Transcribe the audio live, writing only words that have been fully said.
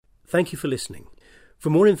Thank you for listening. For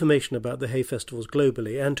more information about the Hay Festivals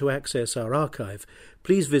globally and to access our archive,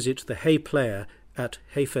 please visit the Hay Player at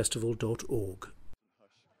hayfestival.org.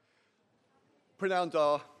 Prynawn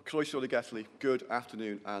da, croeso Gathley, good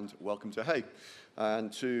afternoon and welcome to Hay,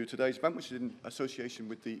 and to today's event, which is in association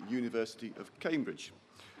with the University of Cambridge.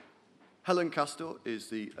 Helen Castor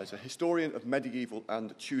is a historian of medieval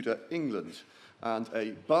and Tudor England and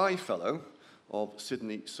a Bye Fellow of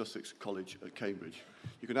Sydney Sussex College at Cambridge.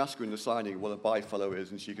 You can ask her in the signing what a Bye Fellow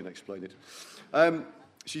is and she can explain it.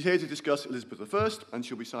 She's here to discuss Elizabeth I, and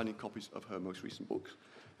she'll be signing copies of her most recent books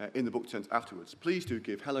in the book tent afterwards. Please do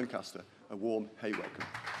give Helen Castor a warm Hay welcome.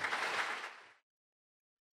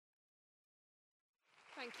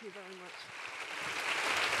 Thank you very much.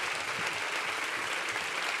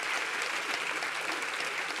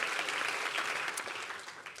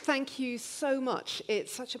 Thank you so much.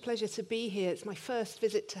 It's such a pleasure to be here. It's my first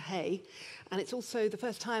visit to Hay, and it's also the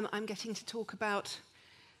first time I'm getting to talk about,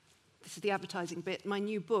 this is the advertising bit, my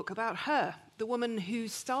new book about her, the woman who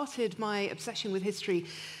started my obsession with history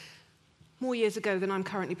more years ago than I'm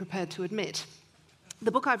currently prepared to admit.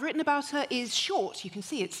 The book I've written about her is short. You can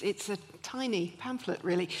see it's a tiny pamphlet,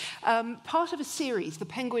 really. Part of a series, The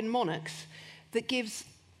Penguin Monarchs, that gives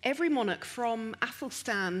every monarch from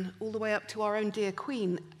Athelstan all the way up to our own dear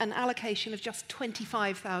Queen an allocation of just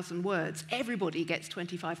 25,000 words. Everybody gets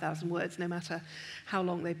 25,000 words, no matter how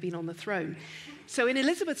long they've been on the throne. So in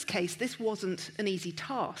Elizabeth's case, this wasn't an easy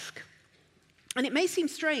task. And it may seem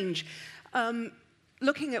strange,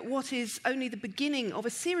 looking at what is only the beginning of a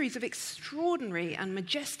series of extraordinary and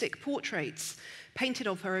majestic portraits painted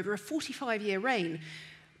of her over a 45-year reign,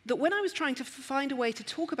 that when I was trying to find a way to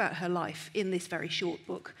talk about her life in this very short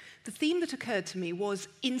book, the theme that occurred to me was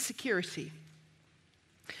insecurity.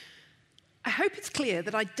 I hope it's clear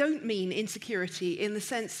that I don't mean insecurity in the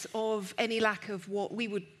sense of any lack of what we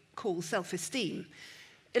would call self-esteem.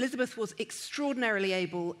 Elizabeth was extraordinarily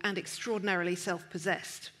able and extraordinarily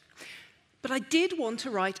self-possessed. But I did want to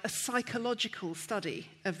write a psychological study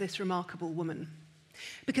of this remarkable woman,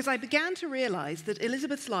 because I began to realize that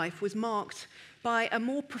Elizabeth's life was marked by a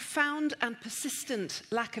more profound and persistent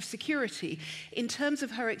lack of security in terms of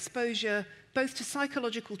her exposure both to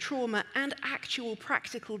psychological trauma and actual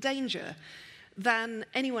practical danger than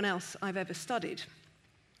anyone else I've ever studied.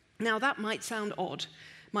 Now, that might sound odd.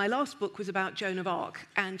 My last book was about Joan of Arc,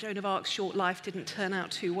 and Joan of Arc's short life didn't turn out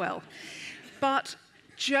too well. But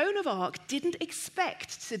Joan of Arc didn't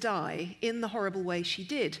expect to die in the horrible way she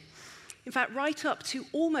did. In fact, right up to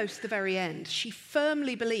almost the very end, she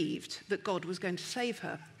firmly believed that God was going to save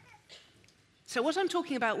her. So what I'm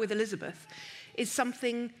talking about with Elizabeth is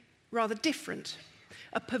something rather different,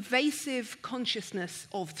 a pervasive consciousness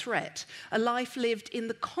of threat, a life lived in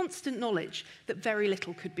the constant knowledge that very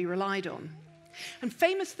little could be relied on. And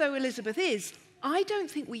famous though Elizabeth is, I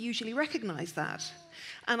don't think we usually recognize that.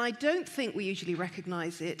 And I don't think we usually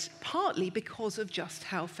recognize it partly because of just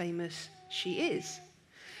how famous she is.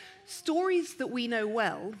 Stories that we know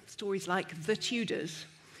well, stories like The Tudors,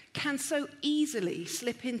 can so easily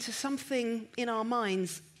slip into something in our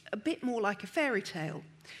minds a bit more like a fairy tale.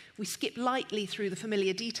 We skip lightly through the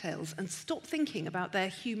familiar details and stop thinking about their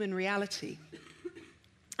human reality.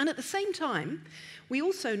 And at the same time, we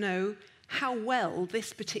also know how well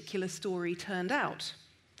this particular story turned out.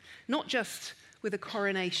 Not just with a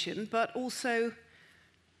coronation, but also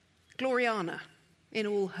Gloriana in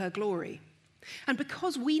all her glory. And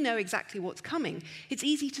because we know exactly what's coming, it's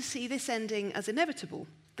easy to see this ending as inevitable.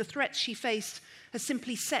 The threats she faced as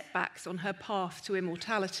simply setbacks on her path to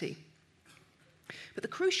immortality. But the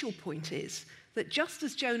crucial point is that just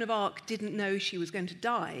as Joan of Arc didn't know she was going to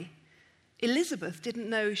die, Elizabeth didn't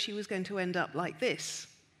know she was going to end up like this.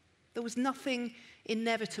 There was nothing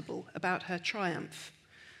inevitable about her triumph,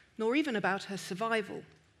 nor even about her survival.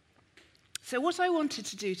 So what I wanted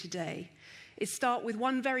to do today is start with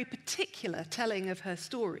one very particular telling of her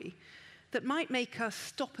story that might make us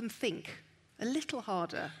stop and think a little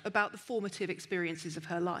harder about the formative experiences of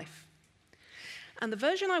her life. And the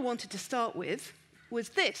version I wanted to start with was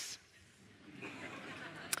this.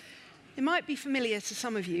 It might be familiar to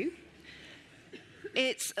some of you.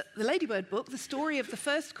 It's the Ladybird book, the story of the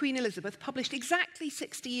first Queen Elizabeth, published exactly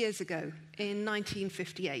 60 years ago in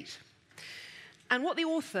 1958. And what the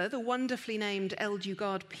author, the wonderfully named L.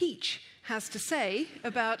 Dugard Peach, has to say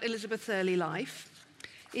about Elizabeth's early life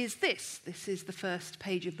is this. This is the first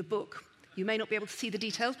page of the book. You may not be able to see the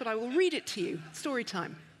details, but I will read it to you. Story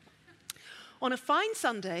time. On a fine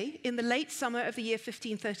Sunday in the late summer of the year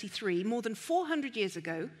 1533, more than 400 years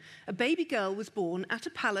ago, a baby girl was born at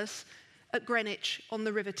a palace at Greenwich on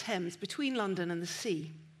the River Thames, between London and the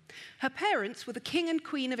sea. Her parents were the King and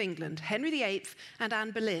Queen of England, Henry VIII and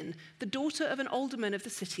Anne Boleyn, the daughter of an alderman of the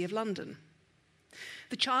City of London.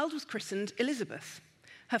 The child was christened Elizabeth.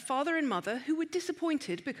 Her father and mother, who were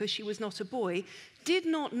disappointed because she was not a boy, did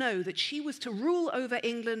not know that she was to rule over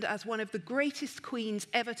England as one of the greatest queens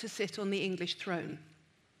ever to sit on the English throne.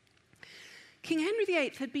 King Henry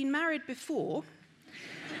VIII had been married before,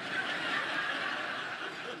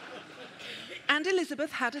 and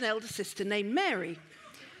Elizabeth had an elder sister named Mary.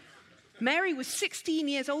 Mary was 16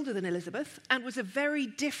 years older than Elizabeth and was a very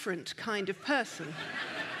different kind of person.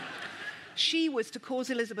 She was to cause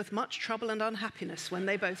Elizabeth much trouble and unhappiness when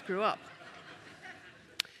they both grew up.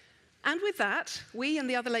 And with that, we and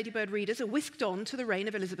the other Ladybird readers are whisked on to the reign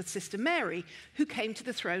of Elizabeth's sister Mary, who came to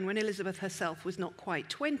the throne when Elizabeth herself was not quite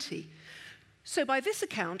 20. So by this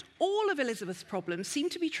account, all of Elizabeth's problems seem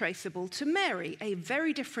to be traceable to Mary, a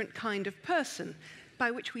very different kind of person, by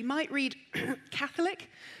which we might read Catholic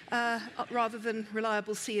rather than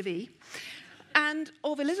reliable C of E. And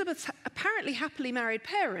of Elizabeth's apparently happily married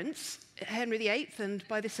parents, Henry VIII, and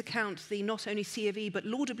by this account, the not only C of E, but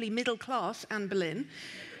laudably middle class Anne Boleyn,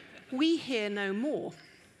 we hear no more.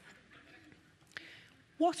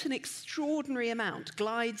 What an extraordinary amount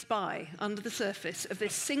glides by under the surface of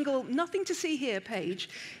this single, nothing to see here page,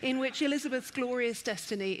 in which Elizabeth's glorious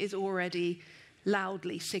destiny is already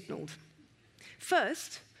loudly signalled.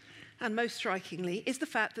 First, and most strikingly, is the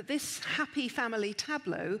fact that this happy family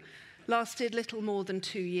tableau lasted little more than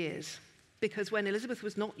 2 years, because when Elizabeth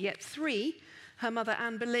was not yet 3, her mother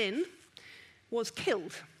Anne Boleyn was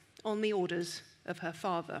killed on the orders of her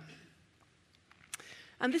father.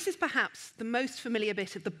 And this is perhaps the most familiar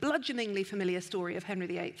bit of the bludgeoningly familiar story of Henry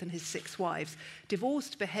VIII and his 6 wives.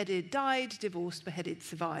 Divorced, beheaded, died, divorced, beheaded,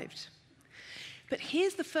 survived. But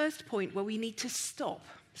here's the first point where we need to stop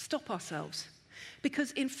ourselves.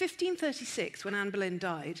 Because in 1536, when Anne Boleyn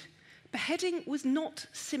died, beheading was not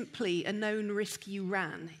simply a known risk you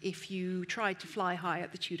ran if you tried to fly high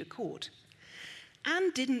at the Tudor court.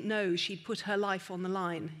 Anne didn't know she'd put her life on the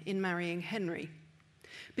line in marrying Henry.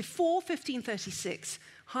 Before 1536,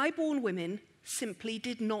 high-born women simply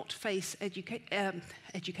did not face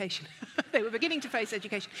education. They were beginning to face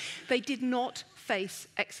education. They did not face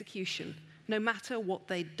execution, no matter what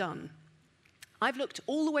they'd done. I've looked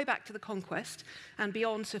all the way back to the conquest and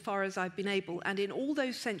beyond so far as I've been able, and in all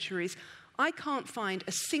those centuries, I can't find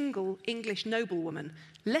a single English noblewoman,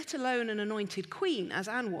 let alone an anointed queen, as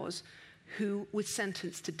Anne was, who was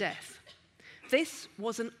sentenced to death. This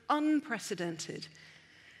was an unprecedented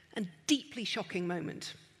and deeply shocking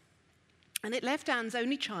moment. And it left Anne's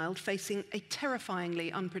only child facing a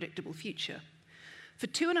terrifyingly unpredictable future. For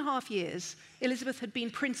 2.5 years, Elizabeth had been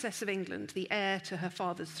Princess of England, the heir to her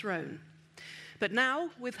father's throne. But now,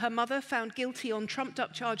 with her mother found guilty on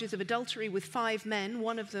trumped-up charges of adultery with 5 men,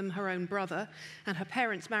 one of them her own brother, and her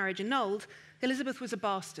parents' marriage annulled, Elizabeth was a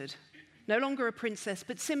bastard, no longer a princess,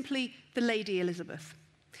 but simply the Lady Elizabeth.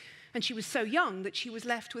 And she was so young that she was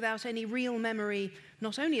left without any real memory,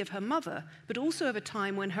 not only of her mother, but also of a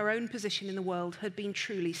time when her own position in the world had been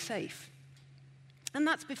truly safe. And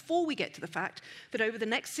that's before we get to the fact that over the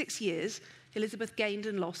next 6 years, Elizabeth gained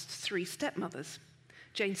and lost 3 stepmothers.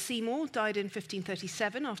 Jane Seymour died in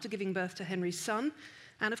 1537 after giving birth to Henry's son.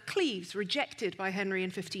 Anne of Cleves, rejected by Henry in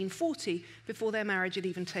 1540 before their marriage had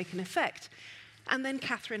even taken effect. And then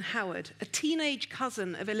Catherine Howard, a teenage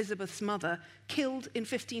cousin of Elizabeth's mother, killed in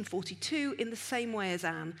 1542 in the same way as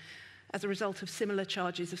Anne, as a result of similar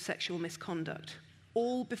charges of sexual misconduct,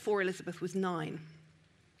 all before Elizabeth was 9.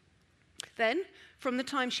 Then, from the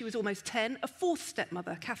time she was almost 10, a 4th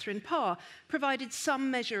stepmother, Catherine Parr, provided some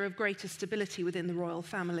measure of greater stability within the royal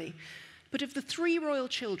family. But of the 3 royal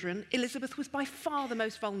children, Elizabeth was by far the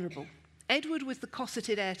most vulnerable. Edward was the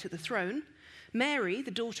cosseted heir to the throne. Mary,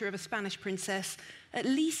 the daughter of a Spanish princess, at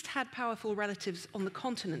least had powerful relatives on the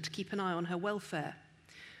continent to keep an eye on her welfare.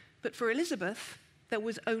 But for Elizabeth, there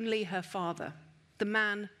was only her father, the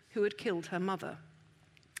man who had killed her mother.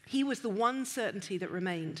 He was the one certainty that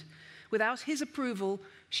remained. Without his approval,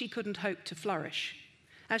 she couldn't hope to flourish.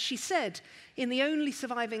 As she said in the only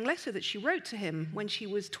surviving letter that she wrote to him when she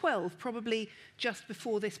was 12, probably just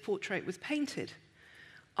before this portrait was painted,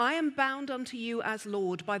 "I am bound unto you as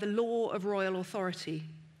Lord by the law of royal authority,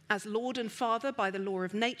 as Lord and Father by the law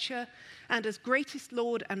of nature, and as greatest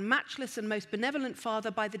Lord and matchless and most benevolent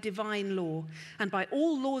Father by the divine law, and by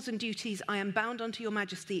all laws and duties I am bound unto your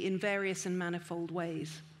majesty in various and manifold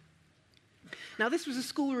ways." Now, this was a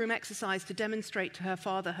schoolroom exercise to demonstrate to her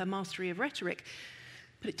father her mastery of rhetoric,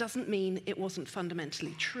 but it doesn't mean it wasn't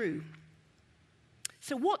fundamentally true.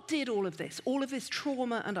 So what did all of this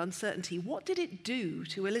trauma and uncertainty, what did it do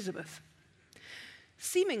to Elizabeth?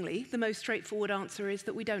 Seemingly, the most straightforward answer is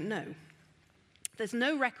that we don't know. There's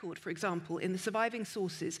no record, for example, in the surviving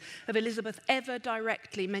sources of Elizabeth ever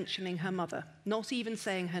directly mentioning her mother, not even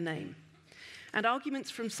saying her name. And arguments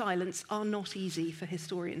from silence are not easy for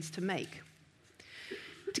historians to make.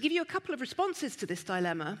 To give you a couple of responses to this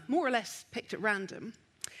dilemma, more or less picked at random,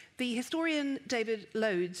 the historian David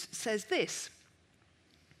Loades says this: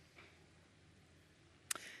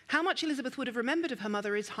 "How much Elizabeth would have remembered of her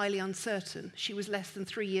mother is highly uncertain. She was less than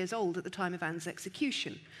 3 years old at the time of Anne's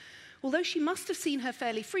execution. Although she must have seen her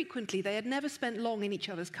fairly frequently, they had never spent long in each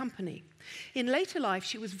other's company. In later life,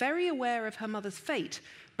 she was very aware of her mother's fate,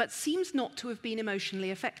 but seems not to have been emotionally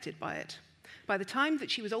affected by it. By the time that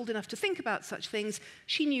she was old enough to think about such things,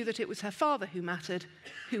 she knew that it was her father who mattered,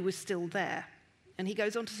 who was still there." And he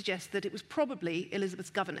goes on to suggest that it was probably Elizabeth's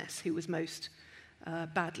governess who was most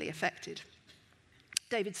badly affected.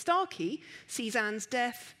 David Starkey sees Anne's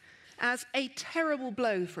death as a terrible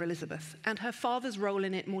blow for Elizabeth, and her father's role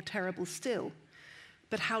in it more terrible still.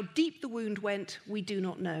 But how deep the wound went, we do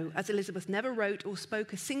not know, as Elizabeth never wrote or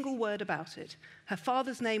spoke a single word about it. Her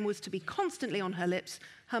father's name was to be constantly on her lips,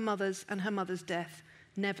 her mother's and her mother's death,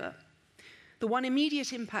 never. The one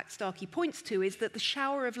immediate impact Starkey points to is that the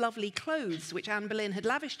shower of lovely clothes which Anne Boleyn had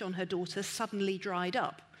lavished on her daughter suddenly dried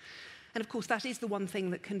up. And of course, that is the one thing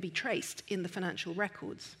that can be traced in the financial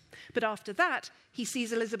records. But after that, he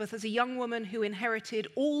sees Elizabeth as a young woman who inherited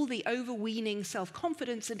all the overweening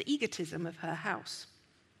self-confidence and egotism of her house.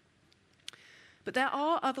 But there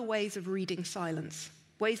are other ways of reading silence,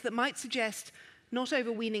 ways that might suggest not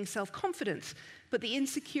overweening self-confidence, but the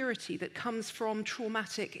insecurity that comes from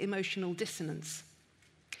traumatic emotional dissonance.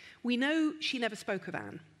 We know she never spoke of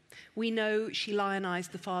Anne. We know she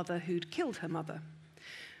lionized the father who'd killed her mother.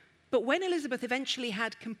 But when Elizabeth eventually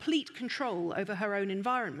had complete control over her own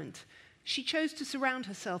environment, she chose to surround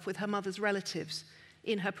herself with her mother's relatives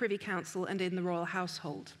in her Privy Council and in the royal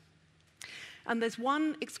household. And there's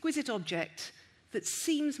one exquisite object that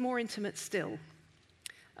seems more intimate still,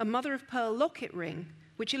 a mother-of-pearl locket ring,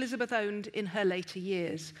 which Elizabeth owned in her later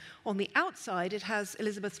years. On the outside, it has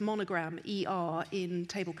Elizabeth's monogram, ER, in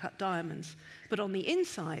table-cut diamonds. But on the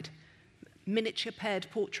inside, miniature paired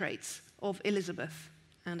portraits of Elizabeth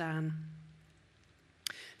and Anne.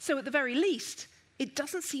 So at the very least, it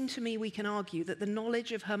doesn't seem to me we can argue that the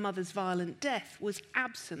knowledge of her mother's violent death was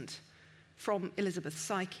absent from Elizabeth's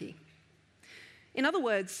psyche. In other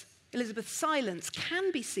words, Elizabeth's silence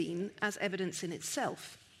can be seen as evidence in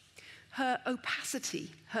itself. Her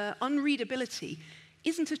opacity, her unreadability,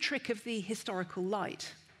 isn't a trick of the historical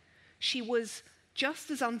light. She was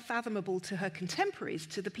just as unfathomable to her contemporaries,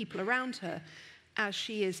 to the people around her, as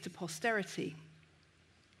she is to posterity.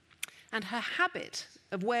 And her habit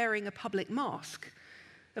of wearing a public mask,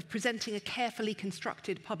 of presenting a carefully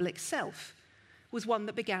constructed public self, was one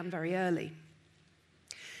that began very early.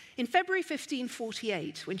 In February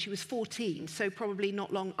 1548, when she was 14, so probably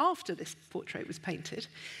not long after this portrait was painted,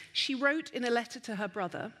 she wrote in a letter to her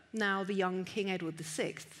brother, now the young King Edward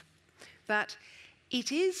VI, that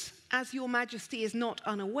 "it is, as your majesty is not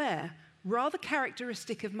unaware, rather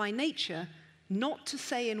characteristic of my nature not to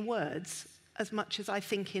say in words as much as I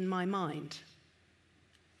think in my mind."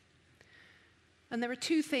 And there are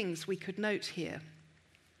two things we could note here.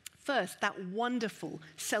 First, that wonderful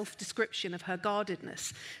self-description of her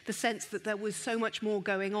guardedness, the sense that there was so much more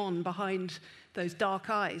going on behind those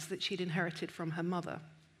dark eyes that she'd inherited from her mother.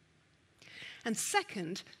 And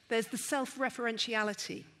second, there's the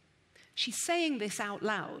self-referentiality. She's saying this out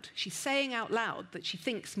loud. She's saying out loud that she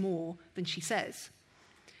thinks more than she says.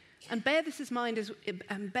 And bear this in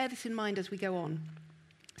mind as we go on.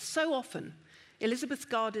 So often, Elizabeth's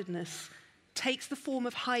guardedness takes the form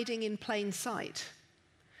of hiding in plain sight.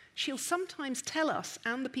 She'll sometimes tell us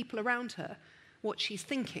and the people around her what she's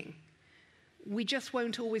thinking. We just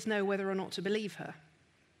won't always know whether or not to believe her.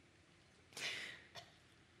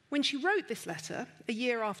 When she wrote this letter, a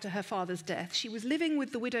year after her father's death, she was living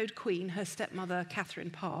with the widowed queen, her stepmother,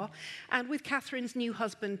 Catherine Parr, and with Catherine's new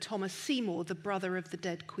husband, Thomas Seymour, the brother of the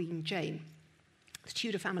dead Queen Jane. The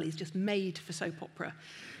Tudor family is just made for soap opera.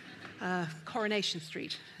 Coronation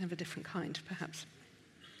Street, of a different kind, perhaps.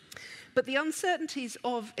 But the uncertainties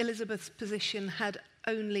of Elizabeth's position had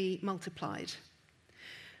only multiplied.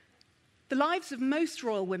 The lives of most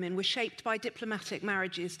royal women were shaped by diplomatic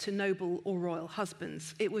marriages to noble or royal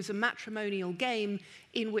husbands. It was a matrimonial game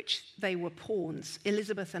in which they were pawns.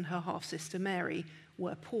 Elizabeth and her half-sister Mary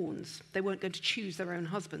were pawns. They weren't going to choose their own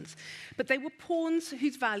husbands. But they were pawns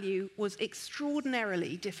whose value was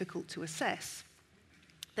extraordinarily difficult to assess.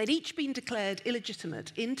 They'd each been declared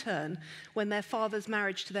illegitimate in turn when their father's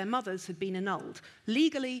marriage to their mothers had been annulled.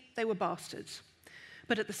 Legally, they were bastards.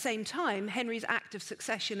 But at the same time, Henry's Act of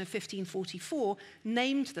Succession of 1544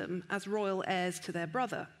 named them as royal heirs to their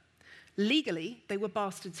brother. Legally, they were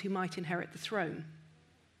bastards who might inherit the throne.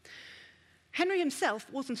 Henry himself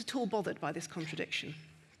wasn't at all bothered by this contradiction.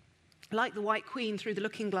 Like the White Queen through the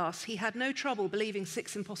looking glass, he had no trouble believing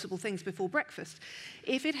 6 impossible things before breakfast,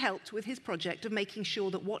 if it helped with his project of making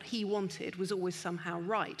sure that what he wanted was always somehow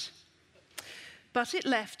right. But it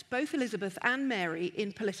left both Elizabeth and Mary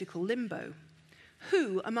in political limbo.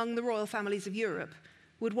 Who, among the royal families of Europe,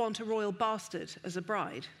 would want a royal bastard as a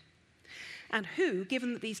bride? And who,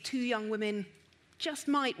 given that these 2 young women just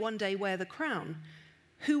might one day wear the crown,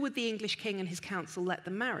 who would the English king and his council let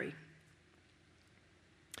them marry?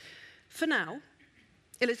 For now,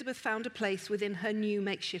 Elizabeth found a place within her new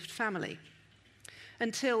makeshift family,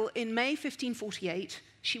 until in May 1548,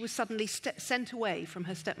 she was suddenly sent away from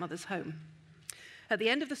her stepmother's home. At the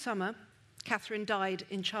end of the summer, Catherine died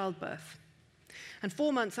in childbirth. And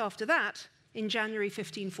 4 months after that, in January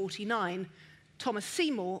 1549, Thomas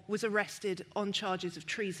Seymour was arrested on charges of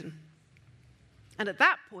treason. And at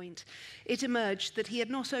that point, it emerged that he had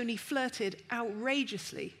not only flirted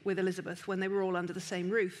outrageously with Elizabeth when they were all under the same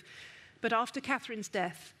roof, but after Catherine's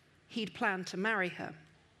death, he'd planned to marry her.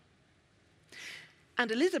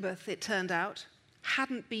 And Elizabeth, it turned out,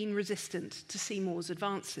 hadn't been resistant to Seymour's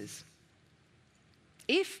advances.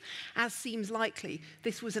 If, as seems likely,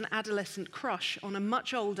 this was an adolescent crush on a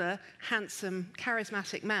much older, handsome,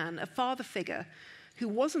 charismatic man, a father figure who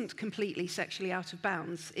wasn't completely sexually out of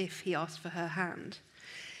bounds if he asked for her hand,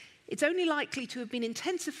 it's only likely to have been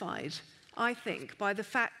intensified, I think, by the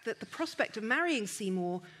fact that the prospect of marrying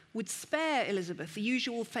Seymour would spare Elizabeth the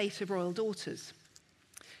usual fate of royal daughters.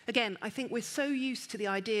 Again, I think we're so used to the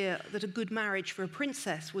idea that a good marriage for a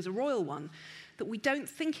princess was a royal one that we don't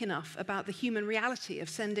think enough about the human reality of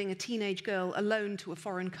sending a teenage girl alone to a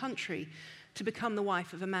foreign country to become the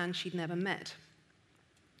wife of a man she'd never met.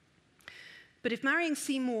 But if marrying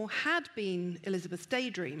Seymour had been Elizabeth's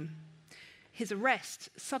daydream, his arrest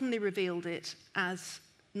suddenly revealed it as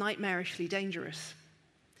nightmarishly dangerous.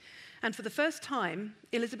 And for the first time,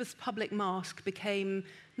 Elizabeth's public mask became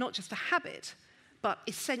not just a habit, but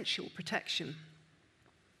essential protection.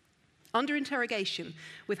 Under interrogation,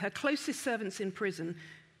 with her closest servants in prison,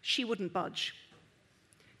 she wouldn't budge.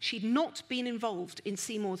 She'd not been involved in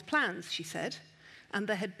Seymour's plans, she said, and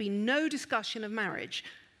there had been no discussion of marriage,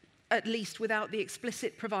 at least without the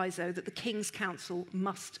explicit proviso that the King's Council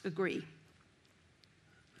must agree.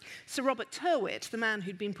 Sir Robert Tyrwhitt, the man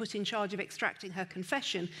who'd been put in charge of extracting her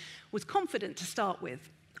confession, was confident to start with.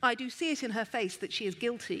 "I do see it in her face that she is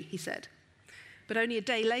guilty," he said. But only a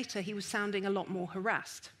day later, he was sounding a lot more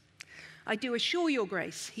harassed. "I do assure your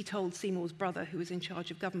Grace," he told Seymour's brother, who was in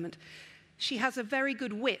charge of government, "she has a very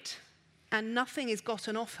good wit, and nothing is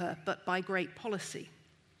gotten off her but by great policy."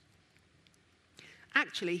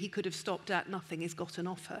 Actually, he could have stopped at "nothing is gotten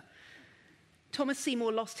off her." Thomas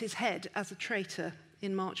Seymour lost his head as a traitor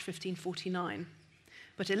in March 1549.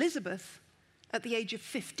 But Elizabeth, at the age of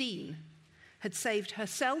 15, had saved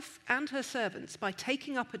herself and her servants by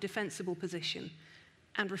taking up a defensible position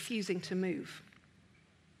and refusing to move.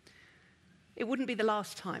 It wouldn't be the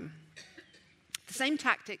last time. The same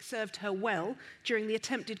tactic served her well during the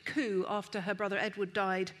attempted coup after her brother Edward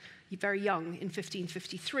died very young in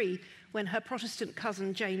 1553, when her Protestant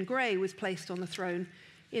cousin Jane Grey was placed on the throne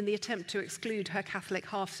in the attempt to exclude her Catholic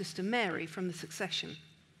half-sister Mary from the succession.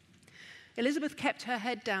 Elizabeth kept her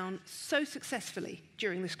head down so successfully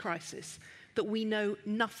during this crisis that we know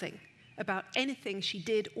nothing about anything she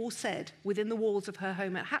did or said within the walls of her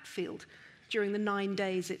home at Hatfield during the 9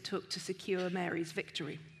 days it took to secure Mary's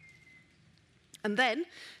victory. And then,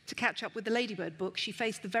 to catch up with the Ladybird book, she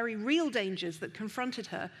faced the very real dangers that confronted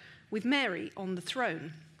her with Mary on the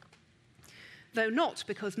throne. Though not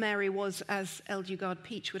because Mary was, as Eldugard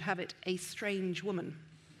Peach would have it, a strange woman.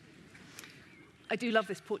 I do love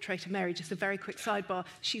this portrait of Mary, just a very quick sidebar.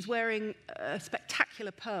 She's wearing a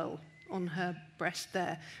spectacular pearl on her breast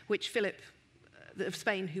there, which Philip of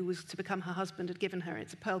Spain, who was to become her husband, had given her.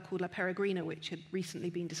 It's a pearl called La Peregrina, which had recently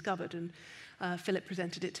been discovered, and Philip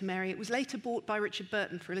presented it to Mary. It was later bought by Richard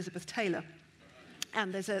Burton for Elizabeth Taylor.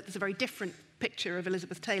 And there's a very different picture of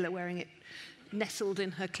Elizabeth Taylor wearing it nestled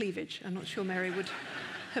in her cleavage. I'm not sure Mary would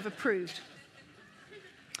have approved.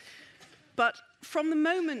 But from the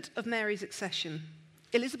moment of Mary's accession,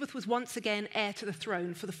 Elizabeth was once again heir to the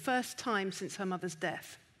throne for the first time since her mother's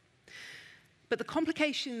death. But the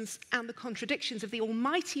complications and the contradictions of the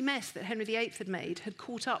almighty mess that Henry VIII had made had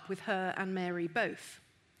caught up with her and Mary both.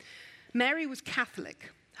 Mary was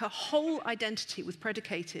Catholic. Her whole identity was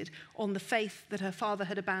predicated on the faith that her father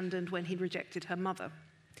had abandoned when he rejected her mother.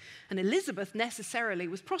 And Elizabeth necessarily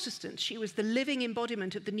was Protestant. She was the living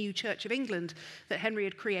embodiment of the new Church of England that Henry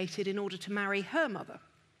had created in order to marry her mother.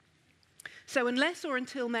 So unless or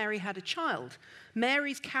until Mary had a child,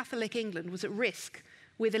 Mary's Catholic England was at risk,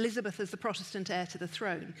 with Elizabeth as the Protestant heir to the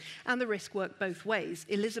throne. And the risk worked both ways.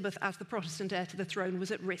 Elizabeth as the Protestant heir to the throne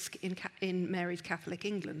was at risk in Mary's Catholic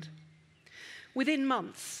England. Within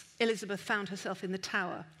months, Elizabeth found herself in the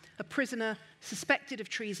Tower, a prisoner suspected of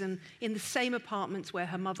treason in the same apartments where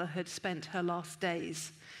her mother had spent her last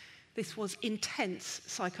days. This was intense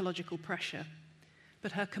psychological pressure,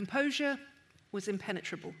 but her composure was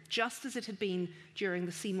impenetrable, just as it had been during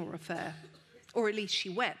the Seymour affair. Or at least she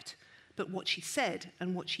wept, but what she said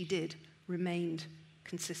and what she did remained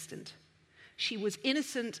consistent. She was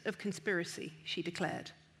innocent of conspiracy, she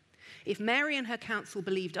declared. If Mary and her council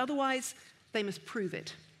believed otherwise, they must prove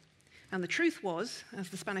it. And the truth was, as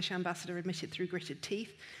the Spanish ambassador admitted through gritted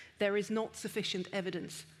teeth, there is not sufficient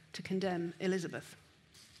evidence to condemn Elizabeth.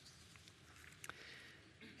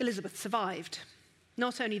 Elizabeth survived.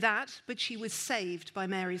 Not only that, but she was saved by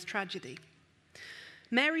Mary's tragedy.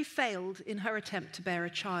 Mary failed in her attempt to bear a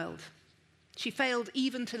child. She failed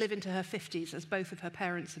even to live into her 50s, as both of her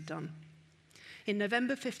parents had done. In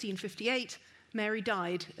November 1558, Mary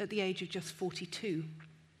died at the age of just 42.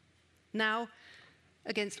 Now,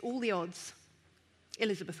 against all the odds,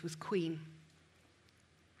 Elizabeth was queen.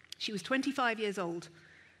 She was 25 years old,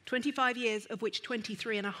 25 years of which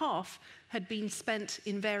 23 and a half had been spent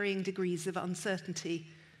in varying degrees of uncertainty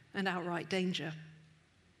and outright danger.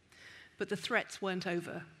 But the threats weren't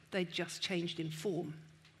over. They'd just changed in form.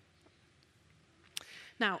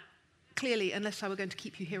 Now, clearly, unless I were going to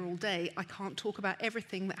keep you here all day, I can't talk about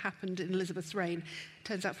everything that happened in Elizabeth's reign.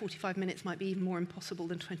 Turns out 45 minutes might be even more impossible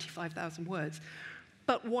than 25,000 words.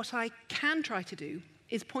 But what I can try to do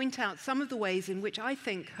is point out some of the ways in which I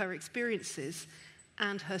think her experiences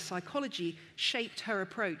and her psychology shaped her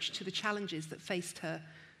approach to the challenges that faced her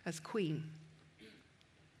as queen.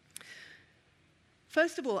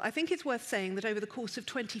 First of all, I think it's worth saying that over the course of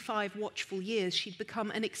 25 watchful years, she'd become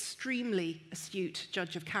an extremely astute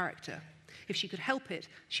judge of character. If she could help it,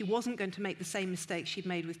 she wasn't going to make the same mistake she'd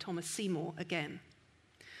made with Thomas Seymour again.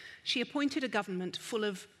 She appointed a government full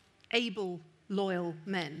of able, loyal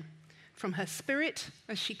men. From her spirit,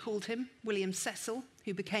 as she called him, William Cecil,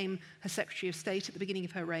 who became her Secretary of State at the beginning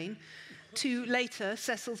of her reign, to later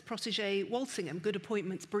Cecil's protégé Walsingham. Good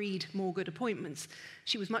appointments breed more good appointments.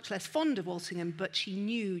 She was much less fond of Walsingham, but she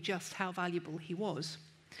knew just how valuable he was.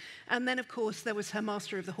 And then, of course, there was her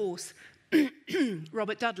master of the horse,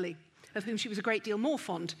 Robert Dudley, of whom she was a great deal more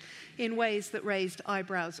fond, in ways that raised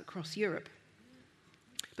eyebrows across Europe.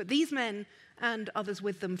 But these men, and others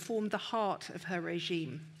with them, formed the heart of her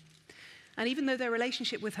regime. And even though their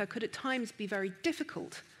relationship with her could at times be very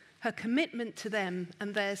difficult, her commitment to them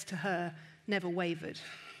and theirs to her never wavered.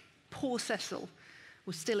 Poor Cecil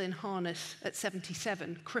was still in harness at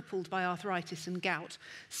 77, crippled by arthritis and gout,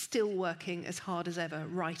 still working as hard as ever,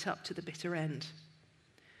 right up to the bitter end.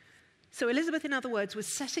 So Elizabeth, in other words, was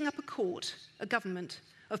setting up a court, a government,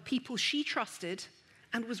 of people she trusted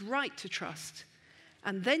and was right to trust.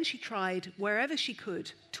 And then she tried, wherever she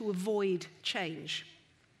could, to avoid change.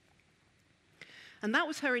 And that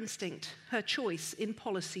was her instinct, her choice in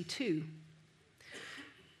policy too.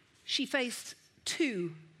 She faced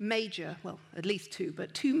two major,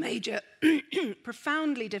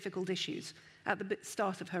 profoundly difficult issues at the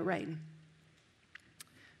start of her reign.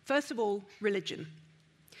 First of all, religion.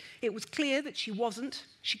 It was clear that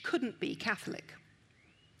she couldn't be Catholic.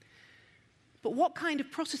 But what kind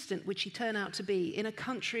of Protestant would she turn out to be in a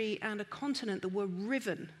country and a continent that were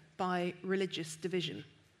riven by religious division?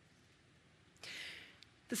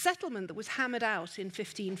 The settlement that was hammered out in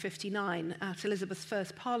 1559 at Elizabeth's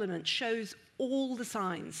first parliament shows all the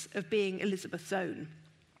signs of being Elizabeth's own.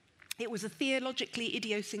 It was a theologically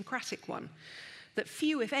idiosyncratic one that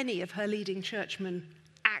few, if any, of her leading churchmen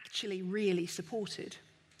actually really supported.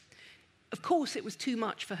 Of course, it was too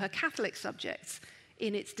much for her Catholic subjects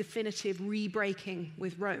in its definitive re-breaking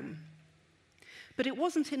with Rome. But it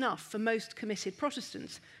wasn't enough for most committed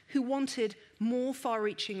Protestants who wanted more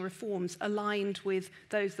far-reaching reforms aligned with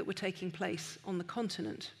those that were taking place on the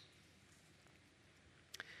continent.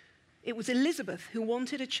 It was Elizabeth who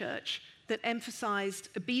wanted a church that emphasized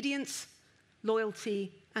obedience,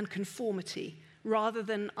 loyalty, and conformity rather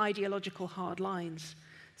than ideological hard lines,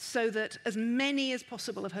 so that as many as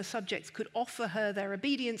possible of her subjects could offer her their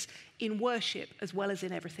obedience in worship as well as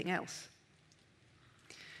in everything else.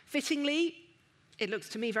 Fittingly, it looks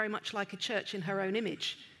to me very much like a church in her own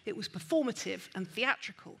image. It was performative and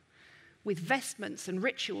theatrical, with vestments and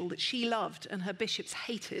ritual that she loved and her bishops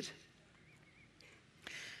hated.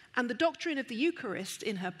 And the doctrine of the Eucharist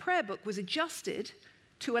in her prayer book was adjusted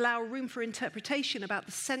to allow room for interpretation about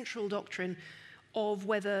the central doctrine of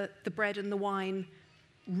whether the bread and the wine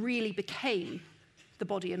really became the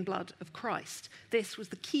body and blood of Christ. This was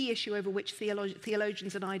the key issue over which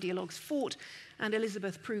theologians and ideologues fought, and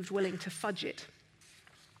Elizabeth proved willing to fudge it.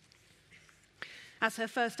 As her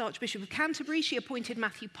first Archbishop of Canterbury, she appointed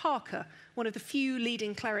Matthew Parker, one of the few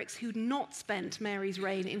leading clerics who'd not spent Mary's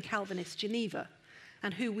reign in Calvinist Geneva,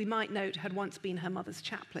 and who, we might note, had once been her mother's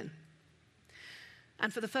chaplain.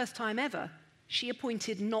 And for the first time ever, she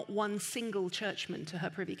appointed not one single churchman to her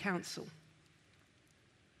Privy Council.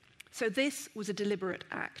 So this was a deliberate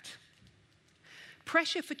act.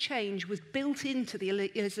 Pressure for change was built into the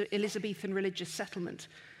Elizabethan religious settlement,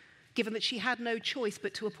 given that she had no choice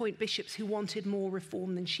but to appoint bishops who wanted more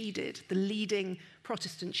reform than she did. The leading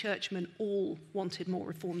Protestant churchmen all wanted more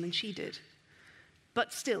reform than she did.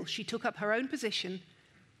 But still, she took up her own position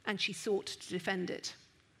and she sought to defend it.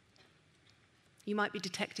 You might be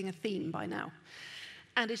detecting a theme by now.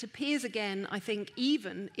 And it appears again, I think,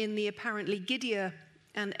 even in the apparently giddier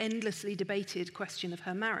and endlessly debated question of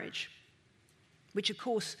her marriage, which, of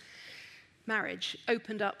course, marriage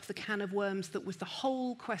opened up the can of worms that was the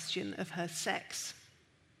whole question of her sex.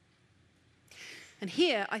 And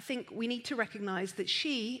here, I think we need to recognize that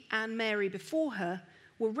she and Mary before her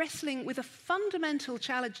were wrestling with a fundamental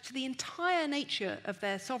challenge to the entire nature of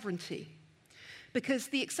their sovereignty, because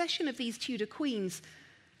the accession of these Tudor queens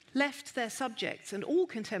left their subjects and all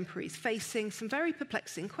contemporaries facing some very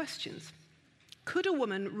perplexing questions. Could a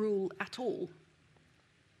woman rule at all?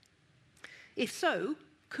 If so,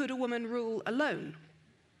 could a woman rule alone?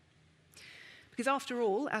 Because after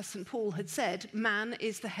all, as St. Paul had said, man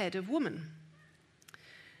is the head of woman.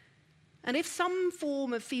 And if some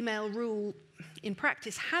form of female rule in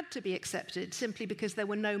practice had to be accepted simply because there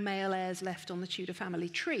were no male heirs left on the Tudor family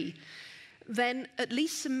tree, then at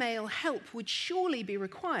least some male help would surely be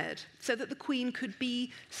required so that the Queen could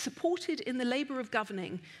be supported in the labour of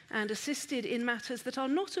governing and assisted in matters that are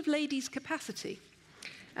not of ladies' capacity,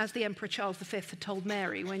 as the Emperor Charles V had told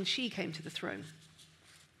Mary when she came to the throne.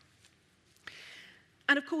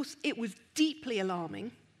 And of course, it was deeply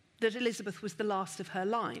alarming that Elizabeth was the last of her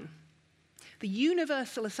line. The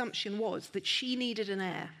universal assumption was that she needed an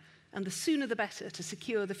heir, and the sooner the better to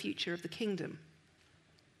secure the future of the kingdom.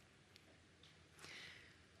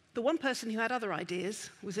 The one person who had other ideas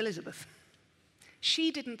was Elizabeth.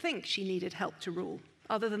 She didn't think she needed help to rule,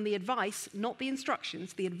 other than the advice, not the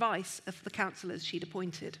instructions, the advice of the councillors she'd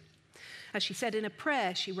appointed. As she said in a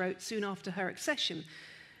prayer she wrote soon after her accession,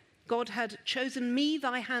 God had chosen me,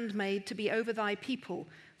 thy handmaid, to be over thy people,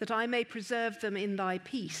 that I may preserve them in thy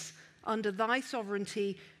peace. Under thy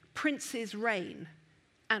sovereignty, princes reign,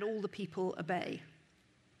 and all the people obey.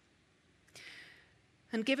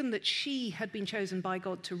 And given that she had been chosen by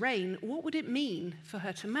God to reign, what would it mean for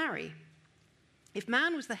her to marry? If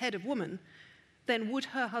man was the head of woman, then would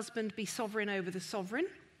her husband be sovereign over the sovereign?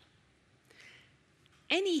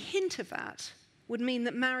 Any hint of that would mean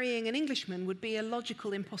that marrying an Englishman would be a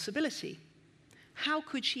logical impossibility. How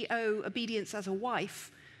could she owe obedience as a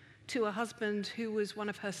wife to a husband who was one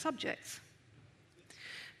of her subjects?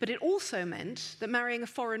 But it also meant that marrying a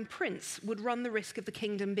foreign prince would run the risk of the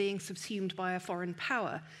kingdom being subsumed by a foreign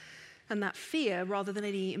power. And that fear, rather than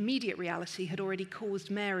any immediate reality, had already caused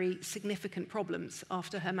Mary significant problems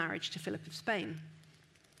after her marriage to Philip of Spain.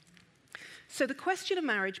 So the question of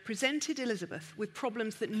marriage presented Elizabeth with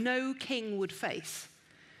problems that no king would face.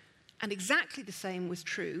 And exactly the same was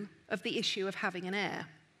true of the issue of having an heir.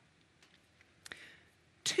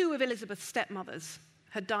 2 of Elizabeth's stepmothers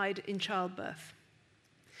had died in childbirth.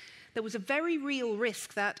 There was a very real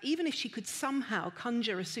risk that, even if she could somehow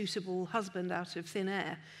conjure a suitable husband out of thin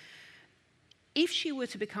air, if she were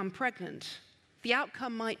to become pregnant, the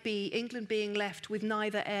outcome might be England being left with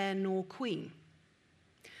neither heir nor queen.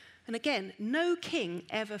 And again, no king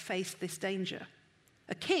ever faced this danger.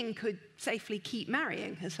 A king could safely keep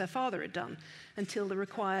marrying, as her father had done, until the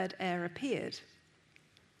required heir appeared.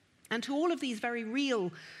 And to all of these very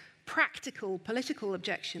real, practical, political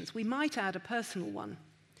objections, we might add a personal one.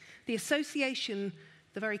 The association,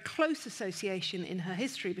 the very close association in her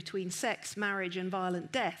history between sex, marriage, and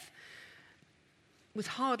violent death was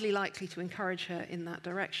hardly likely to encourage her in that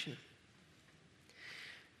direction.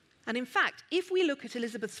 And in fact, if we look at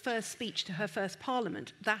Elizabeth's first speech to her first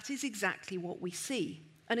parliament, that is exactly what we see.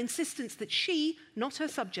 An insistence that she, not her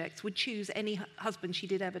subjects, would choose any husband she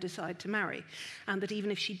did ever decide to marry, and that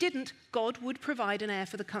even if she didn't, God would provide an heir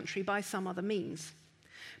for the country by some other means.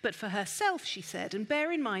 But for herself, she said, and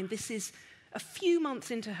bear in mind this is a few months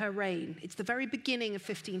into her reign, it's the very beginning of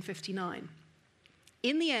 1559,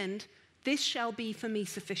 In the end, this shall be for me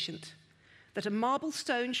sufficient, that a marble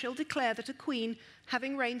stone shall declare that a queen,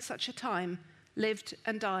 having reigned such a time, lived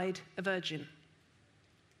and died a virgin.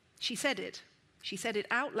 She said it. She said it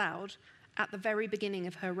out loud at the very beginning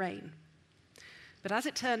of her reign. But as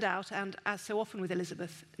it turned out, and as so often with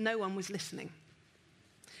Elizabeth, no one was listening.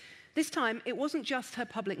 This time, it wasn't just her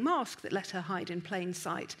public mask that let her hide in plain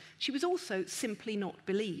sight. She was also simply not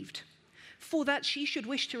believed. For that she should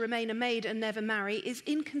wish to remain a maid and never marry is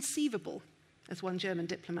inconceivable, as one German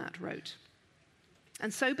diplomat wrote.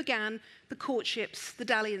 And so began the courtships, the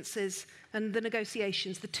dalliances, and the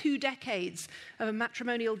negotiations, the 2 decades of a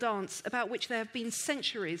matrimonial dance about which there have been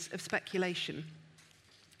centuries of speculation.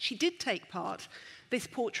 She did take part. This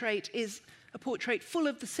portrait is a portrait full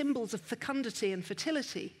of the symbols of fecundity and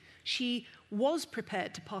fertility. She was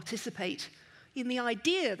prepared to participate in the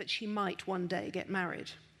idea that she might one day get married.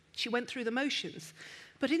 She went through the motions,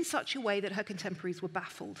 but in such a way that her contemporaries were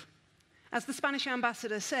baffled. As the Spanish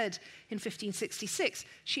ambassador said in 1566,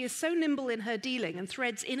 she is so nimble in her dealing and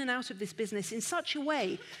threads in and out of this business in such a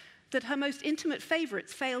way that her most intimate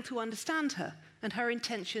favourites fail to understand her, and her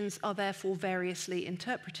intentions are therefore variously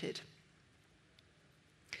interpreted.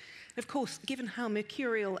 Of course, given how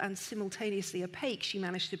mercurial and simultaneously opaque she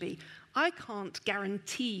managed to be, I can't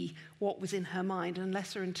guarantee what was in her mind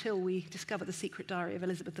unless or until we discover the secret diary of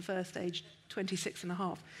Elizabeth I, aged 26 and a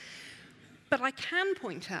half. But I can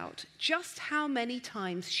point out just how many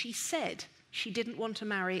times she said she didn't want to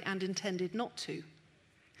marry and intended not to.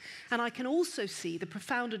 And I can also see the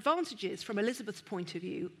profound advantages from Elizabeth's point of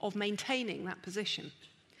view of maintaining that position.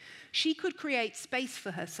 She could create space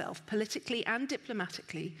for herself, politically and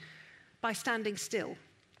diplomatically, by standing still.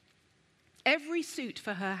 Every suit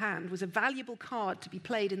for her hand was a valuable card to be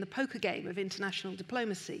played in the poker game of international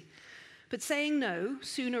diplomacy. But saying no,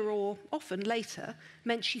 sooner or often later,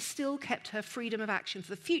 meant she still kept her freedom of action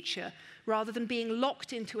for the future, rather than being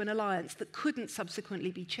locked into an alliance that couldn't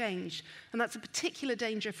subsequently be changed. And that's a particular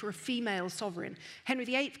danger for a female sovereign. Henry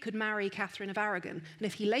VIII could marry Catherine of Aragon, and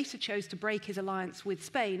if he later chose to break his alliance with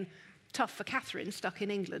Spain, tough for Catherine, stuck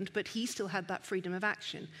in England, but he still had that freedom of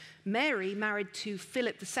action. Mary, married to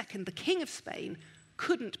Philip II, the King of Spain,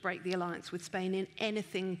 couldn't break the alliance with Spain in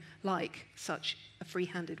anything like such a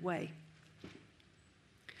free-handed way.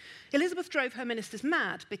 Elizabeth drove her ministers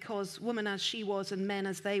mad because, woman as she was and men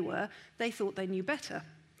as they were, they thought they knew better.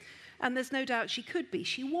 And there's no doubt she could be.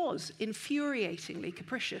 She was infuriatingly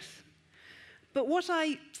capricious. But what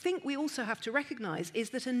I think we also have to recognise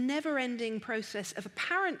is that a never-ending process of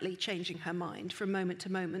apparently changing her mind from moment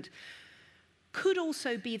to moment could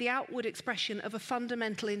also be the outward expression of a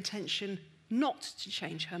fundamental intention not to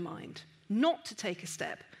change her mind, not to take a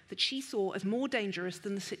step that she saw as more dangerous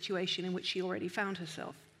than the situation in which she already found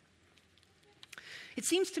herself. It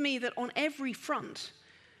seems to me that on every front,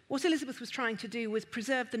 what Elizabeth was trying to do was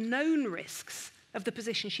preserve the known risks of the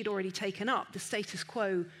position she'd already taken up, the status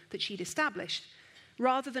quo that she'd established,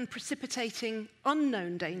 rather than precipitating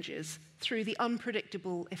unknown dangers through the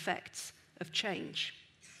unpredictable effects of change.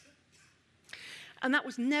 And that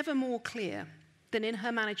was never more clear than in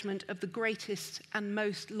her management of the greatest and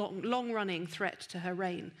most long-running threat to her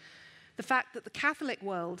reign, the fact that the Catholic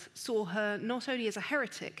world saw her not only as a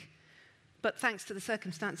heretic, but thanks to the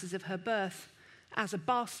circumstances of her birth, as a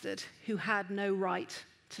bastard who had no right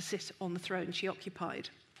to sit on the throne she occupied.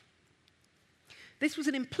 This was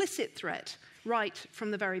an implicit threat right from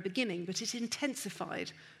the very beginning, but it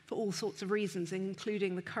intensified for all sorts of reasons,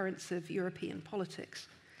 including the currents of European politics.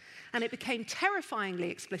 And it became terrifyingly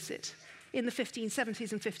explicit in the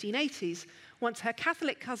 1570s and 1580s, once her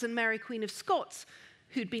Catholic cousin Mary, Queen of Scots,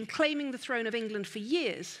 who'd been claiming the throne of England for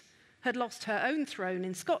years, had lost her own throne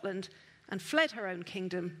in Scotland and fled her own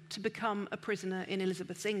kingdom to become a prisoner in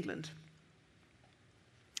Elizabeth's England.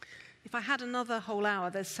 If I had another whole hour,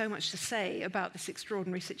 there's so much to say about this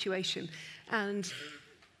extraordinary situation and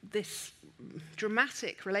this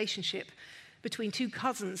dramatic relationship between two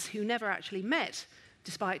cousins who never actually met,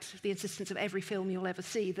 despite the insistence of every film you'll ever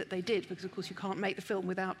see that they did, because of course you can't make the film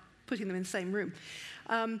without putting them in the same room,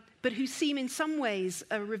 but who seem in some ways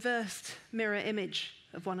a reversed mirror image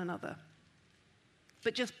of one another.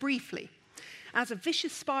 But just briefly, as a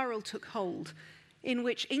vicious spiral took hold, in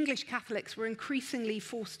which English Catholics were increasingly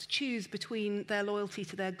forced to choose between their loyalty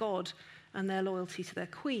to their God and their loyalty to their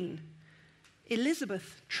Queen,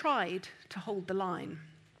 Elizabeth tried to hold the line.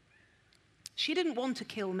 She didn't want to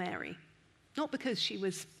kill Mary, not because she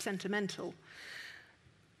was sentimental,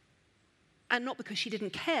 and not because she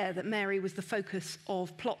didn't care that Mary was the focus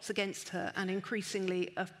of plots against her and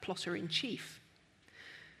increasingly a plotter-in-chief.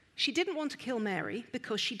 She didn't want to kill Mary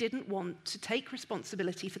because she didn't want to take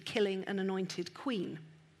responsibility for killing an anointed queen.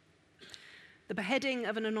 The beheading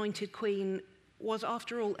of an anointed queen was,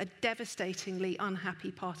 after all, a devastatingly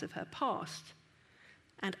unhappy part of her past.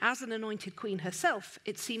 And as an anointed queen herself,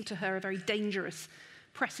 it seemed to her a very dangerous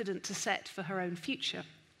precedent to set for her own future.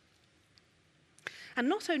 And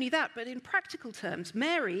not only that, but in practical terms,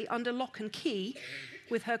 Mary, under lock and key,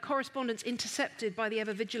 with her correspondence intercepted by the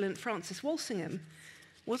ever-vigilant Francis Walsingham,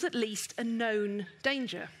 was at least a known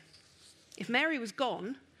danger. If Mary was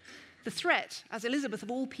gone, the threat, as Elizabeth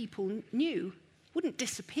of all people knew, wouldn't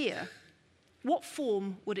disappear. What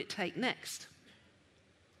form would it take next?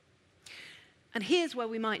 And here's where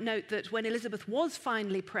we might note that when Elizabeth was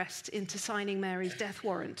finally pressed into signing Mary's death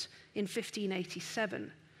warrant in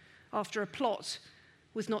 1587, after a plot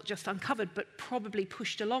was not just uncovered, but probably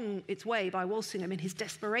pushed along its way by Walsingham in his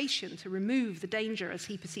desperation to remove the danger, as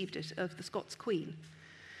he perceived it, of the Scots Queen,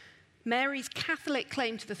 Mary's Catholic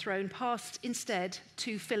claim to the throne passed instead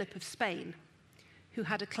to Philip of Spain, who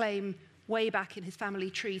had a claim way back in his family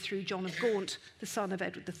tree through John of Gaunt, the son of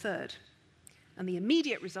Edward III. And the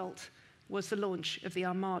immediate result was the launch of the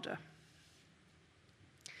Armada.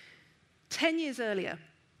 10 years earlier,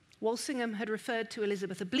 Walsingham had referred to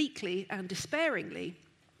Elizabeth obliquely and despairingly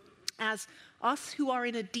as us who are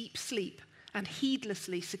in a deep sleep and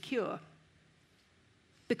heedlessly secure,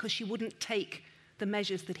 because she wouldn't take the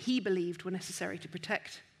measures that he believed were necessary to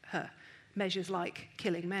protect her, measures like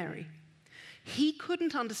killing Mary. He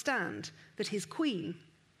couldn't understand that his queen,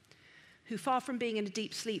 who far from being in a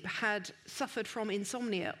deep sleep had suffered from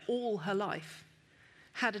insomnia all her life,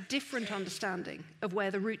 had a different understanding of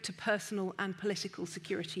where the route to personal and political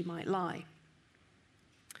security might lie.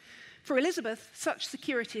 For Elizabeth, such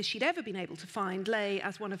security as she'd ever been able to find lay,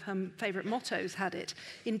 as one of her favourite mottos had it,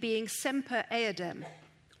 in being semper eadem,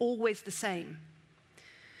 always the same.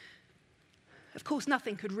 Of course,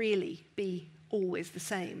 nothing could really be always the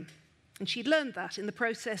same. And she'd learned that in the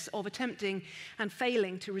process of attempting and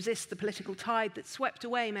failing to resist the political tide that swept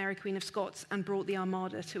away Mary, Queen of Scots, and brought the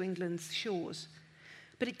Armada to England's shores.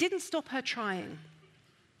 But it didn't stop her trying.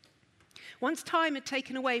 Once time had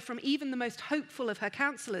taken away from even the most hopeful of her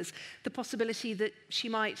counsellors the possibility that she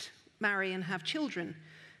might marry and have children,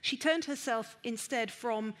 she turned herself instead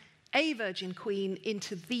from a virgin queen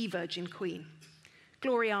into the virgin queen.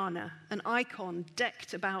 Gloriana, an icon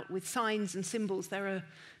decked about with signs and symbols. There are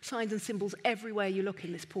signs and symbols everywhere you look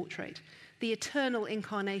in this portrait. The eternal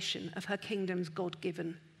incarnation of her kingdom's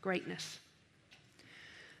God-given greatness.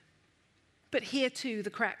 But here too the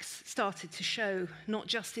cracks started to show, not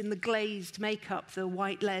just in the glazed makeup, the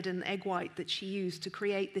white lead and egg white that she used to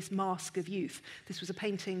create this mask of youth. This was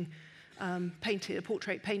a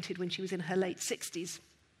portrait painted when she was in her late 60s.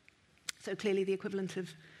 So clearly the equivalent of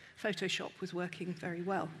Photoshop was working very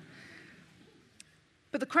well.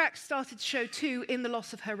 But the cracks started to show too in the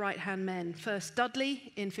loss of her right-hand men. First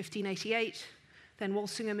Dudley in 1588, then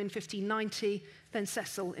Walsingham in 1590, then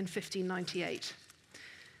Cecil in 1598.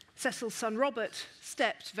 Cecil's son Robert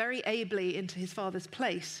stepped very ably into his father's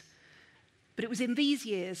place. But it was in these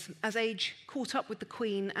years, as age caught up with the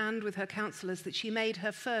Queen and with her counsellors, that she made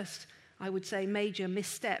her first, I would say, major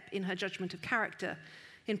misstep in her judgment of character,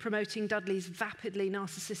 in promoting Dudley's vapidly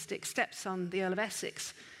narcissistic stepson, the Earl of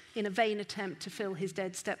Essex, in a vain attempt to fill his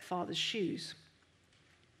dead stepfather's shoes.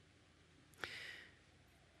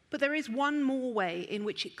 But there is one more way in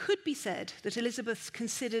which it could be said that Elizabeth's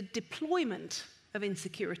considered deployment of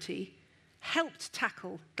insecurity helped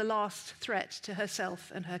tackle the last threat to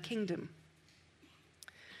herself and her kingdom.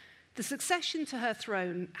 The succession to her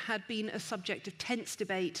throne had been a subject of tense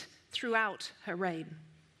debate throughout her reign.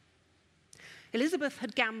 Elizabeth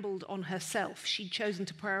had gambled on herself. She'd chosen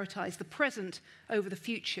to prioritize the present over the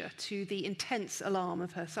future, to the intense alarm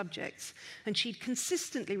of her subjects, and she'd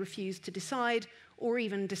consistently refused to decide or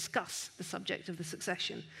even discuss the subject of the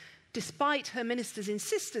succession, despite her ministers'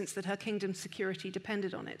 insistence that her kingdom's security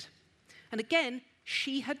depended on it. And again,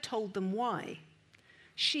 she had told them why.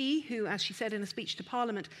 She, who, as she said in a speech to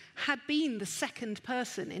Parliament, had been the second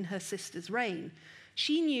person in her sister's reign,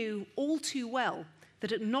 she knew all too well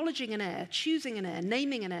that acknowledging an heir, choosing an heir,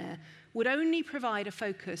 naming an heir, would only provide a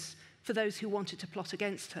focus for those who wanted to plot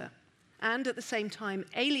against her, and at the same time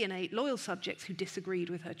alienate loyal subjects who disagreed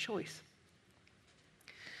with her choice.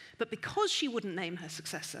 But because she wouldn't name her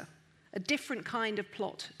successor, a different kind of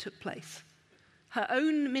plot took place. Her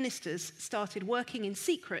own ministers started working in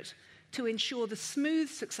secret to ensure the smooth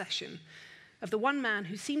succession of the one man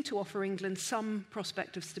who seemed to offer England some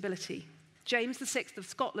prospect of stability. James VI of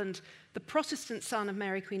Scotland, the Protestant son of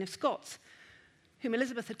Mary, Queen of Scots, whom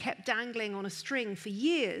Elizabeth had kept dangling on a string for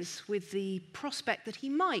years with the prospect that he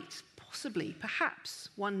might, possibly, perhaps,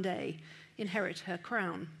 one day inherit her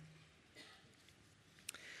crown.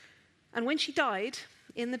 And when she died,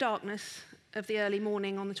 in the darkness of the early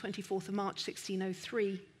morning on the 24th of March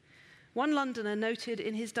 1603, one Londoner noted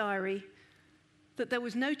in his diary that there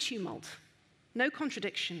was no tumult, no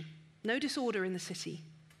contradiction, no disorder in the city.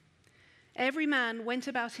 Every man went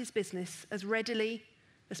about his business as readily,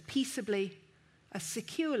 as peaceably, as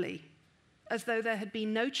securely as though there had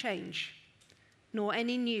been no change, nor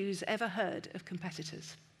any news ever heard of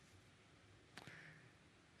competitors.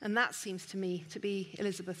 And that seems to me to be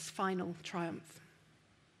Elizabeth's final triumph.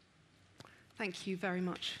 Thank you very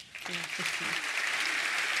much for listening.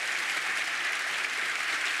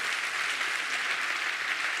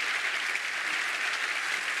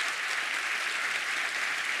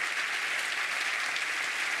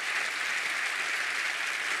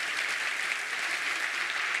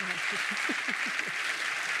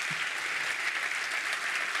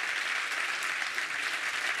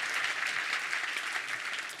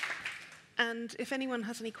 And if anyone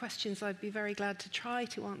has any questions, I'd be very glad to try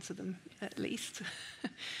to answer them, at least.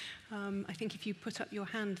 I think if you put up your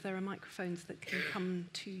hand, there are microphones that can come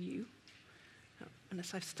to you.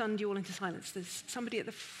 Unless I've stunned you all into silence. There's somebody at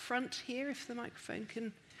the front here, if the microphone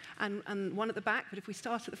can, and one at the back. But if we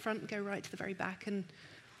start at the front and go right to the very back, and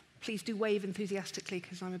please do wave enthusiastically,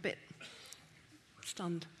 because I'm a bit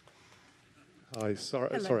stunned. Hi,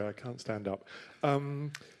 sorry, I can't stand up.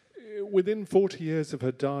 Within 40 years of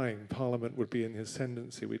her dying, Parliament would be in the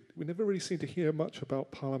ascendancy. We never really seem to hear much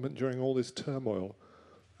about Parliament during all this turmoil.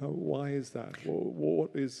 Why is that?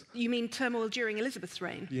 What is? You mean turmoil during Elizabeth's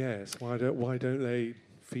reign? Yes. Why don't they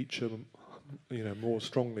feature, more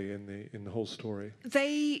strongly in the whole story?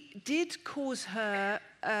 They did cause her.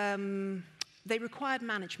 They required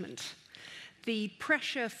management. The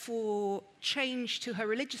pressure for change to her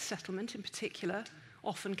religious settlement, in particular,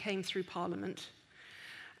 often came through Parliament.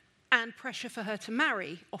 And pressure for her to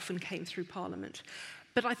marry often came through Parliament.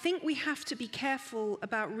 But I think we have to be careful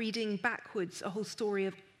about reading backwards a whole story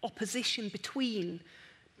of opposition between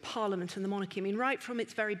Parliament and the monarchy. I mean, right from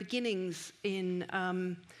its very beginnings in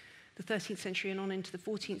the 13th century and on into the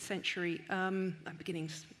 14th century,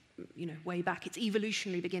 beginnings, way back, its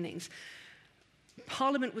evolutionary beginnings,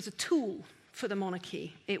 Parliament was a tool for the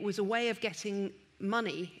monarchy. It was a way of getting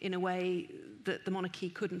money in a way that the monarchy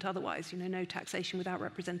couldn't otherwise, no taxation without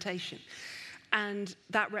representation. And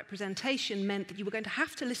that representation meant that you were going to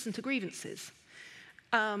have to listen to grievances.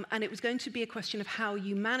 And it was going to be a question of how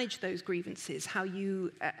you manage those grievances, how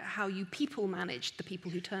you people managed the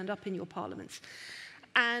people who turned up in your parliaments.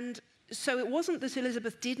 And so it wasn't that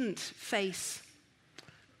Elizabeth didn't face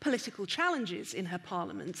political challenges in her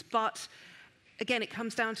parliaments, but again, it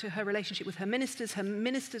comes down to her relationship with her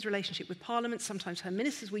ministers' relationship with Parliament. Sometimes her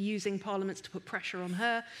ministers were using parliaments to put pressure on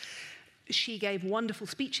her. She gave wonderful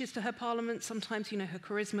speeches to her parliament. Sometimes, her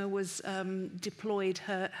charisma was deployed,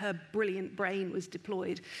 her brilliant brain was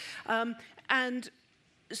deployed. And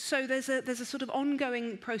so there's a sort of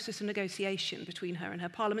ongoing process of negotiation between her and her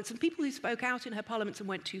parliaments. And people who spoke out in her parliaments and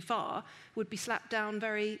went too far would be slapped down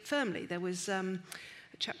very firmly. There was a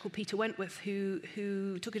chap called Peter Wentworth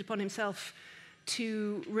who took it upon himself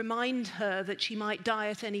to remind her that she might die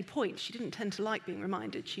at any point. She didn't tend to like being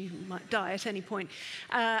reminded she might die at any point,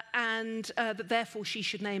 and that therefore she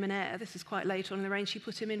should name an heir. This is quite late on in the reign. She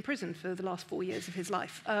put him in prison for the last 4 years of his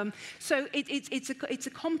life. So it's a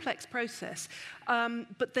complex process,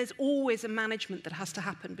 but there's always a management that has to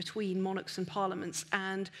happen between monarchs and parliaments,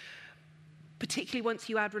 and particularly once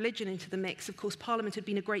you add religion into the mix. Of course, Parliament had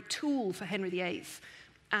been a great tool for Henry VIII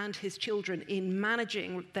and his children in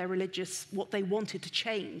managing their what they wanted to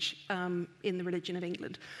change in the religion of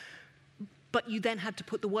England. But you then had to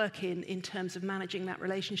put the work in terms of managing that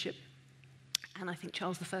relationship. And I think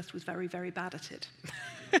Charles I was very, very bad at it,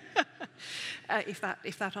 if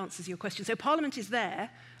that answers your question. So Parliament is there.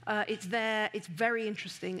 It's very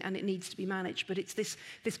interesting, and it needs to be managed. But it's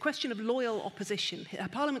this question of loyal opposition. Her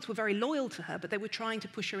parliaments were very loyal to her, but they were trying to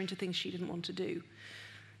push her into things she didn't want to do.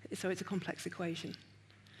 So it's a complex equation.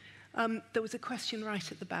 There was a question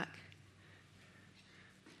right at the back.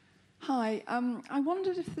 Hi. I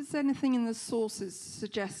wondered if there's anything in the sources to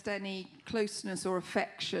suggest any closeness or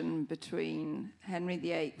affection between Henry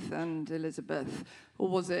VIII and Elizabeth, or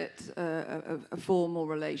was it a formal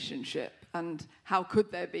relationship? And how could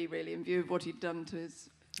there be, really, in view of what he'd done to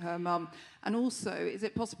her mum? And also, is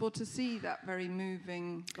it possible to see that very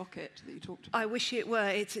moving locket that you talked about? I wish it were.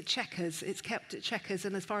 It's at Chequers. It's kept at Chequers,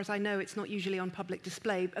 and as far as I know, it's not usually on public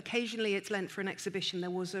display. Occasionally, it's lent for an exhibition. There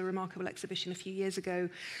was a remarkable exhibition a few years ago,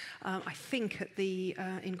 I think at the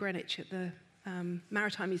in Greenwich at the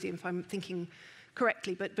Maritime Museum, if I'm thinking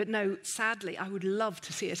correctly, but no, sadly, I would love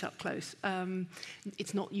to see it up close.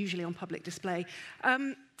 It's not usually on public display.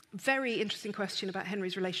 Very interesting question about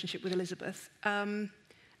Henry's relationship with Elizabeth. And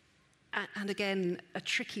again, a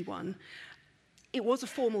tricky one. It was a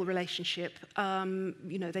formal relationship.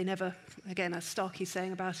 You know, they never, again, as Starkey's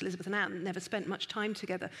saying about Elizabeth and Anne, never spent much time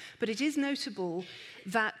together. But it is notable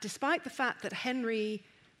that despite the fact that Henry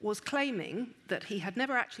was claiming that he had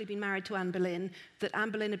never actually been married to Anne Boleyn, that Anne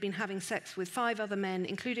Boleyn had been having sex with 5 other men,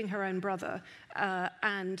 including her own brother,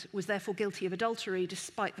 and was therefore guilty of adultery,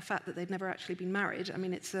 despite the fact that they'd never actually been married. I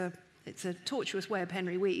mean, it's a tortuous web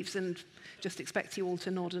Henry weaves, and just expect you all to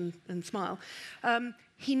nod and smile.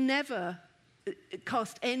 He never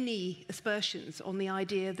cast any aspersions on the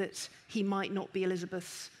idea that he might not be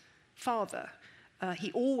Elizabeth's father.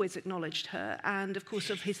 He always acknowledged her, and of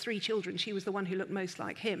course of his 3 children, she was the one who looked most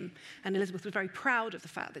like him, and Elizabeth was very proud of the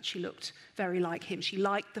fact that she looked very like him. She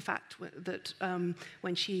liked the fact that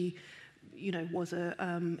when she, you know, was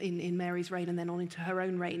in Mary's reign and then on into her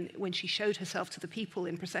own reign, when she showed herself to the people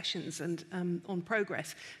in processions and on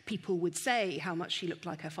progress, people would say how much she looked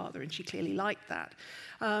like her father, and she clearly liked that.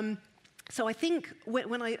 So I think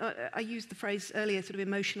when I used the phrase earlier, sort of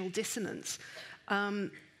emotional dissonance,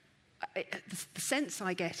 the sense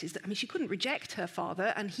I get is that, I mean, she couldn't reject her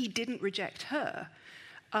father, and he didn't reject her.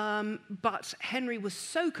 But Henry was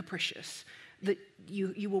so capricious that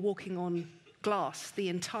you were walking on glass the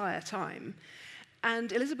entire time.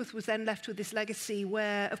 And Elizabeth was then left with this legacy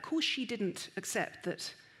where, of course, she didn't accept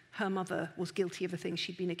that her mother was guilty of the things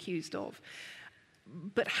she'd been accused of.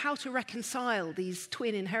 But how to reconcile these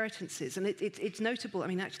twin inheritances, and it's notable, I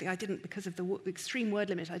mean, actually, I didn't, because of the extreme word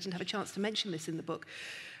limit, I didn't have a chance to mention this in the book.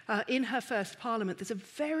 In her first parliament, there's a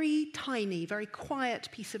very tiny, very quiet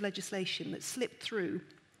piece of legislation that slipped through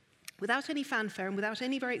without any fanfare and without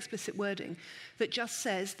any very explicit wording that just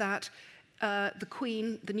says that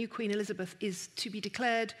the new Queen Elizabeth, is to be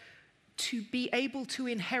declared to be able to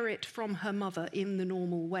inherit from her mother in the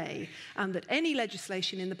normal way, and that any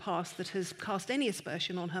legislation in the past that has cast any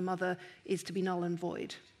aspersion on her mother is to be null and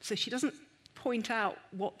void. So she doesn't point out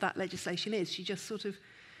what that legislation is. She just sort of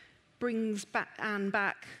brings Anne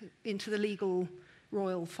back into the legal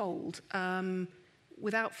royal fold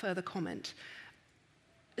without further comment.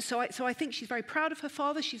 So I think she's very proud of her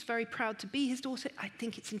father. She's very proud to be his daughter. I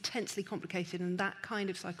think it's intensely complicated, and that kind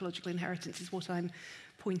of psychological inheritance is what I'm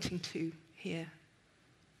pointing to here.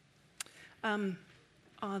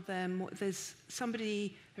 Are there more? There's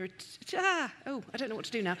somebody. I don't know what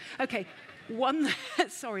to do now. Okay, one.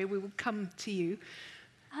 Sorry, we will come to you.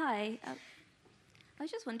 Hi. I was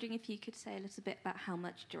just wondering if you could say a little bit about how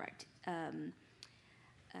much direct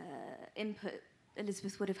input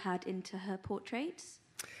Elizabeth would have had into her portraits.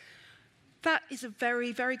 That is a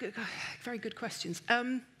very, very good questions.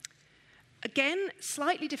 Again,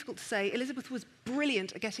 slightly difficult to say. Elizabeth was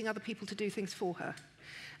brilliant at getting other people to do things for her,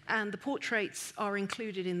 and the portraits are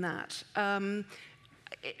included in that.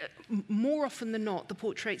 More often than not, the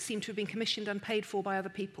portraits seem to have been commissioned and paid for by other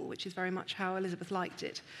people, which is very much how Elizabeth liked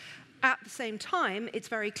it. At the same time, it's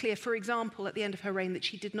very clear, for example, at the end of her reign, that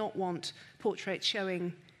she did not want portraits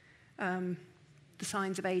showing the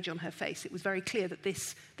signs of age on her face. It was very clear that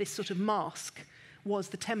this sort of mask was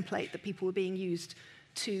the template that people were being used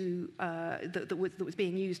to, that was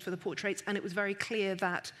being used for the portraits, and it was very clear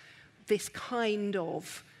that this kind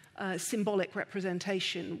of symbolic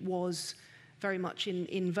representation was very much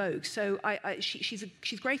in vogue. So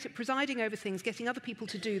she's great at presiding over things, getting other people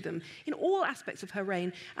to do them in all aspects of her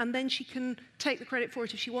reign, and then she can take the credit for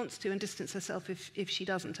it if she wants to and distance herself if she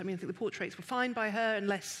doesn't. I mean, I think the portraits were fine by her,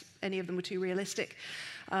 unless any of them were too realistic.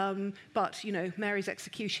 But, you know, Mary's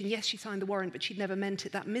execution, yes, she signed the warrant, but she'd never meant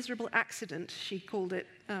it. That miserable accident, she called it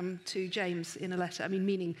to James in a letter, I mean,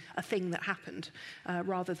 meaning a thing that happened,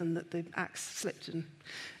 rather than that the axe slipped and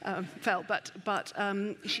fell. But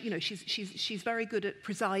she, you know, she's very good at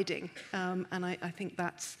presiding, and I think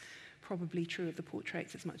that's probably true of the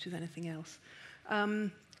portraits as much as anything else.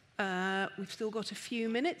 We've still got a few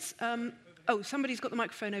minutes. Somebody's got the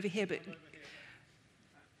microphone over here, but...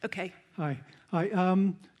 Okay. Hi.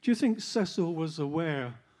 Do you think Cecil was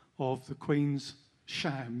aware of the Queen's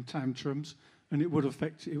sham tantrums, and it would have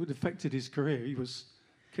affected his career? He was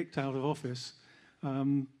kicked out of office.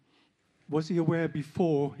 Was he aware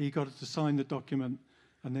before he got her to sign the document,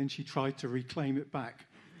 and then she tried to reclaim it back?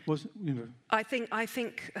 Was, you know. I think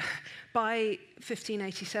by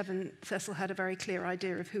 1587, Cecil had a very clear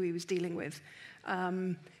idea of who he was dealing with.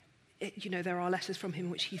 There are letters from him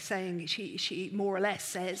which he's saying, she more or less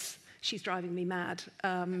says, she's driving me mad.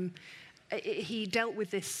 He dealt with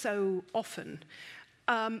this so often.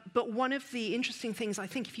 But one of the interesting things, I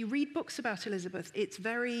think, if you read books about Elizabeth, it's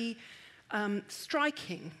very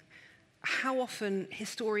striking how often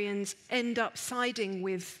historians end up siding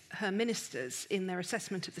with her ministers in their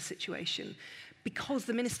assessment of the situation, because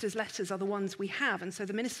the ministers' letters are the ones we have, and so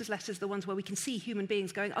the ministers' letters are the ones where we can see human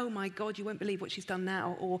beings going, oh my God, you won't believe what she's done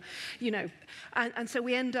now, or, and so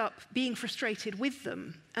we end up being frustrated with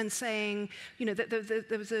them and saying,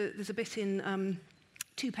 there's a bit in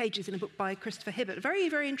 2 pages in a book by Christopher Hibbert, a very,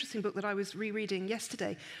 very interesting book that I was rereading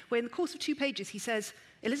yesterday, where in the course of 2 pages he says,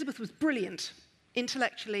 Elizabeth was brilliant,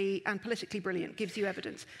 intellectually and politically brilliant, gives you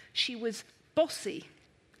evidence. She was bossy,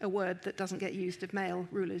 a word that doesn't get used of male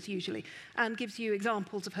rulers usually, and gives you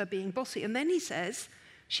examples of her being bossy. And then he says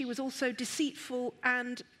she was also deceitful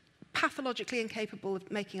and pathologically incapable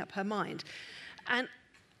of making up her mind. And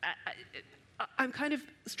I'm kind of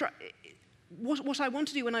struck. What I want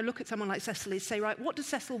to do when I look at someone like Cecil is say, right, what does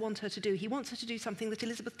Cecil want her to do? He wants her to do something that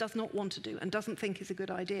Elizabeth does not want to do and doesn't think is a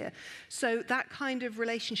good idea. So that kind of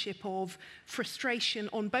relationship of frustration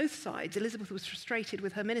on both sides. Elizabeth was frustrated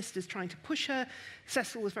with her ministers trying to push her.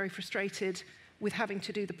 Cecil was very frustrated with having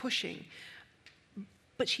to do the pushing.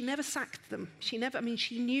 But she never sacked them. She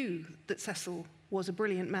knew that Cecil was a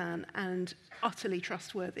brilliant man and utterly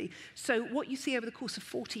trustworthy. So what you see over the course of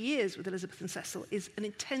 40 years with Elizabeth and Cecil is an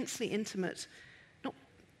intensely intimate,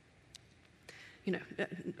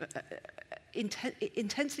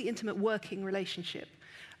 intensely intimate working relationship.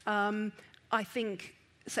 I think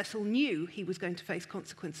Cecil knew he was going to face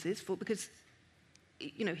consequences because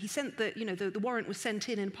he sent the warrant was sent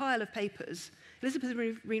in a pile of papers. Elizabeth had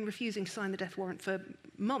been refusing to sign the death warrant for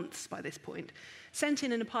months by this point. Sent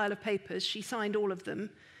in a pile of papers, she signed all of them.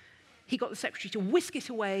 He got the secretary to whisk it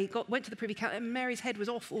away, went to the Privy Council, and Mary's head was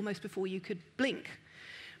off almost before you could blink.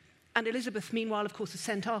 And Elizabeth, meanwhile, of course, was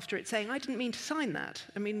sent after it saying, I didn't mean to sign that.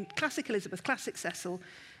 I mean, classic Elizabeth, classic Cecil.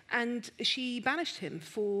 And she banished him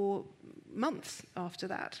for months after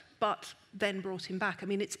that, but then brought him back. I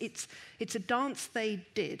mean, it's a dance they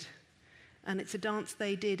did. And it's a dance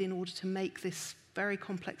they did in order to make this very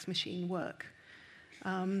complex machine work.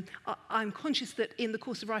 I'm conscious that in the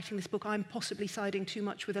course of writing this book, I'm possibly siding too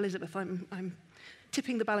much with Elizabeth. I'm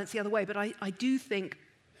tipping the balance the other way, but I do think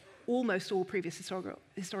almost all previous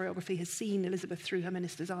historiography has seen Elizabeth through her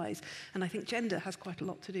minister's eyes. And I think gender has quite a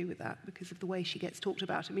lot to do with that because of the way she gets talked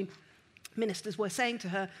about. I mean, ministers were saying to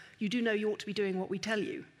her, you do know you ought to be doing what we tell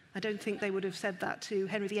you. I don't think they would have said that to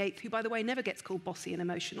Henry VIII, who, by the way, never gets called bossy and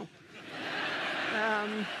emotional.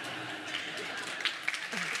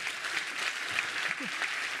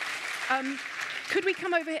 Could we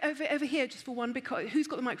come over here just for one? Because who's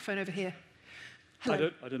got the microphone over here?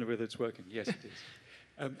 Hello. I don't know whether it's working. Yes, it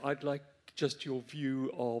is. I'd like just your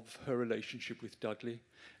view of her relationship with Dudley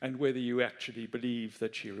and whether you actually believe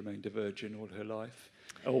that she remained a virgin all her life,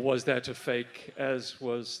 or was that a fake, as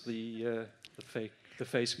was the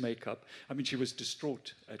face makeup. I mean, she was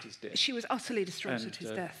distraught at his death. She was utterly distraught at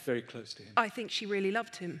his death. Very close to him. I think she really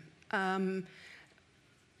loved him.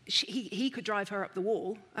 He could drive her up the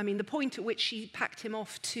wall. I mean, the point at which she packed him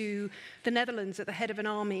off to the Netherlands at the head of an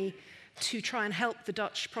army to try and help the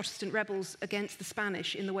Dutch Protestant rebels against the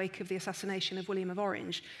Spanish in the wake of the assassination of William of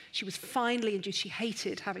Orange. She was finally induced. She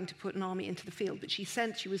hated having to put an army into the field, but she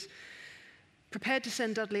was prepared to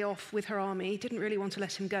send Dudley off with her army, didn't really want to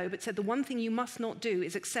let him go, but said the one thing you must not do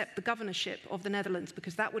is accept the governorship of the Netherlands,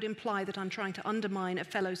 because that would imply that I'm trying to undermine a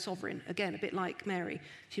fellow sovereign. Again, a bit like Mary.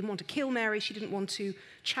 She didn't want to kill Mary, she didn't want to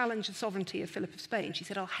challenge the sovereignty of Philip of Spain. She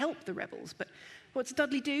said, I'll help the rebels. But what does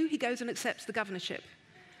Dudley do? He goes and accepts the governorship,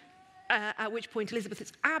 at which point Elizabeth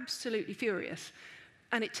is absolutely furious.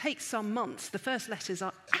 And it takes some months. The first letters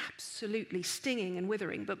are absolutely stinging and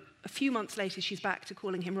withering, but a few months later she's back to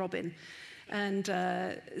calling him Robin, and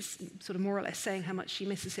sort of more or less saying how much she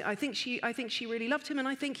misses him. I think she really loved him, and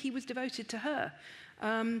I think he was devoted to her.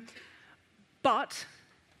 But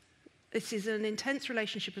this is an intense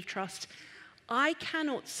relationship of trust. I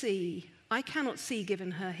cannot see,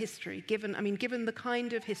 given her history, given the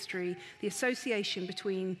kind of history, the association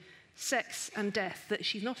between sex and death that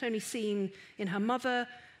she's not only seen in her mother,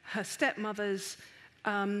 her stepmothers.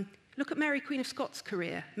 Look at Mary, Queen of Scots'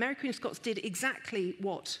 career. Mary, Queen of Scots did exactly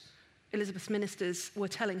what Elizabeth's ministers were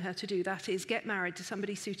telling her to do, that is, get married to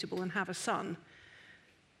somebody suitable and have a son.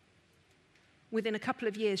 Within a couple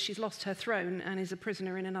of years, she's lost her throne and is a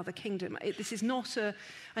prisoner in another kingdom. This is not an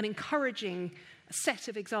encouraging set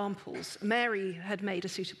of examples. Mary had made a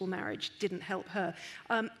suitable marriage, didn't help her.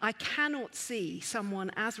 I cannot see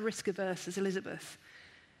someone as risk-averse as Elizabeth.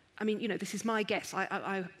 I mean, this is my guess.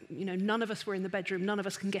 None of us were in the bedroom. None of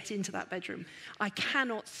us can get into that bedroom. I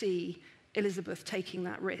cannot see Elizabeth taking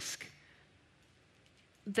that risk.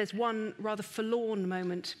 There's one rather forlorn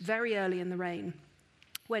moment very early in the reign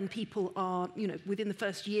when people are, within the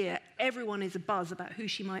first year, everyone is abuzz about who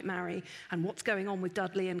she might marry and what's going on with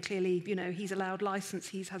Dudley, and clearly, he's allowed license,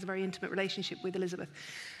 he has a very intimate relationship with Elizabeth.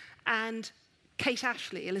 And Kate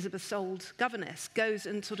Ashley, Elizabeth's old governess, goes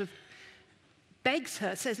and sort of begs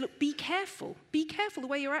her, says, look, be careful, the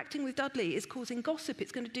way you're acting with Dudley is causing gossip,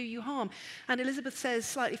 it's going to do you harm. And Elizabeth says,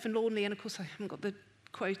 slightly forlornly, and of course I haven't got the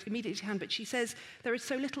quote immediately to hand, but she says, there is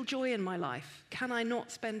so little joy in my life, can I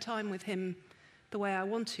not spend time with him the way I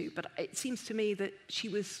want to? But it seems to me that she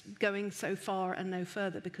was going so far and no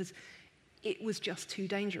further because it was just too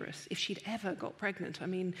dangerous. If she'd ever got pregnant,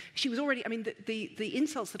 she was already, the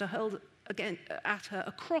insults that are hurled again at her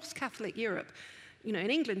across Catholic Europe, in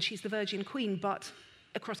England she's the Virgin Queen, but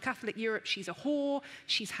across Catholic Europe she's a whore,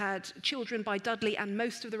 she's had children by Dudley and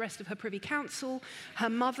most of the rest of her Privy Council. Her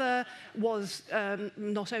mother was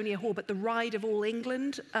not only a whore, but the Ride of all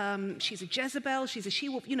England. She's a Jezebel, she's a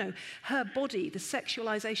she-wolf. Her body, the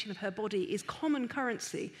sexualization of her body is common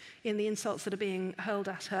currency in the insults that are being hurled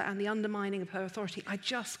at her and the undermining of her authority. I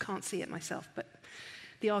just can't see it myself, but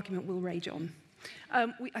the argument will rage on.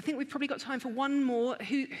 I think we've probably got time for one more.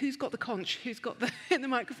 Who's got the conch? Who's got the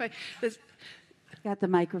microphone? Got the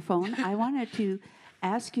microphone. I wanted to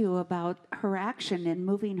ask you about her action in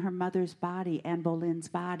moving her mother's body, Anne Boleyn's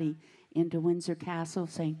body, into Windsor Castle,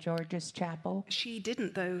 St. George's Chapel. She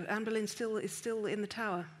didn't, though. Anne Boleyn is still in the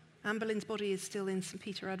Tower. Anne Boleyn's body is still in St.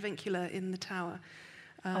 Peter ad Vincula in the Tower,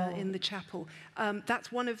 in the chapel.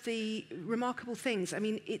 That's one of the remarkable things.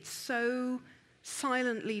 It's so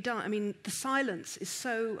silently done. The silence is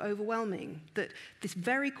so overwhelming that this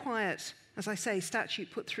very quiet, as I say, statute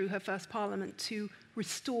put through her first parliament to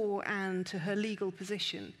restore Anne to her legal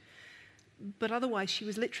position. But otherwise, she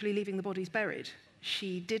was literally leaving the bodies buried.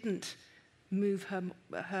 She didn't move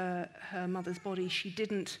her mother's body. She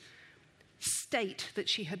didn't state that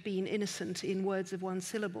she had been innocent in words of one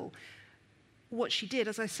syllable. What she did,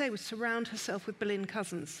 as I say, was surround herself with Boleyn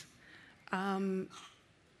cousins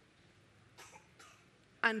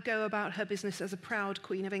and go about her business as a proud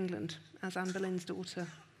Queen of England, as Anne Boleyn's daughter.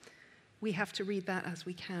 We have to read that as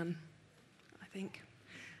we can, I think.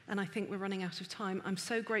 And I think we're running out of time. I'm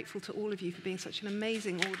so grateful to all of you for being such an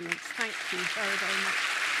amazing audience. Thank you very, very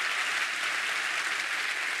much.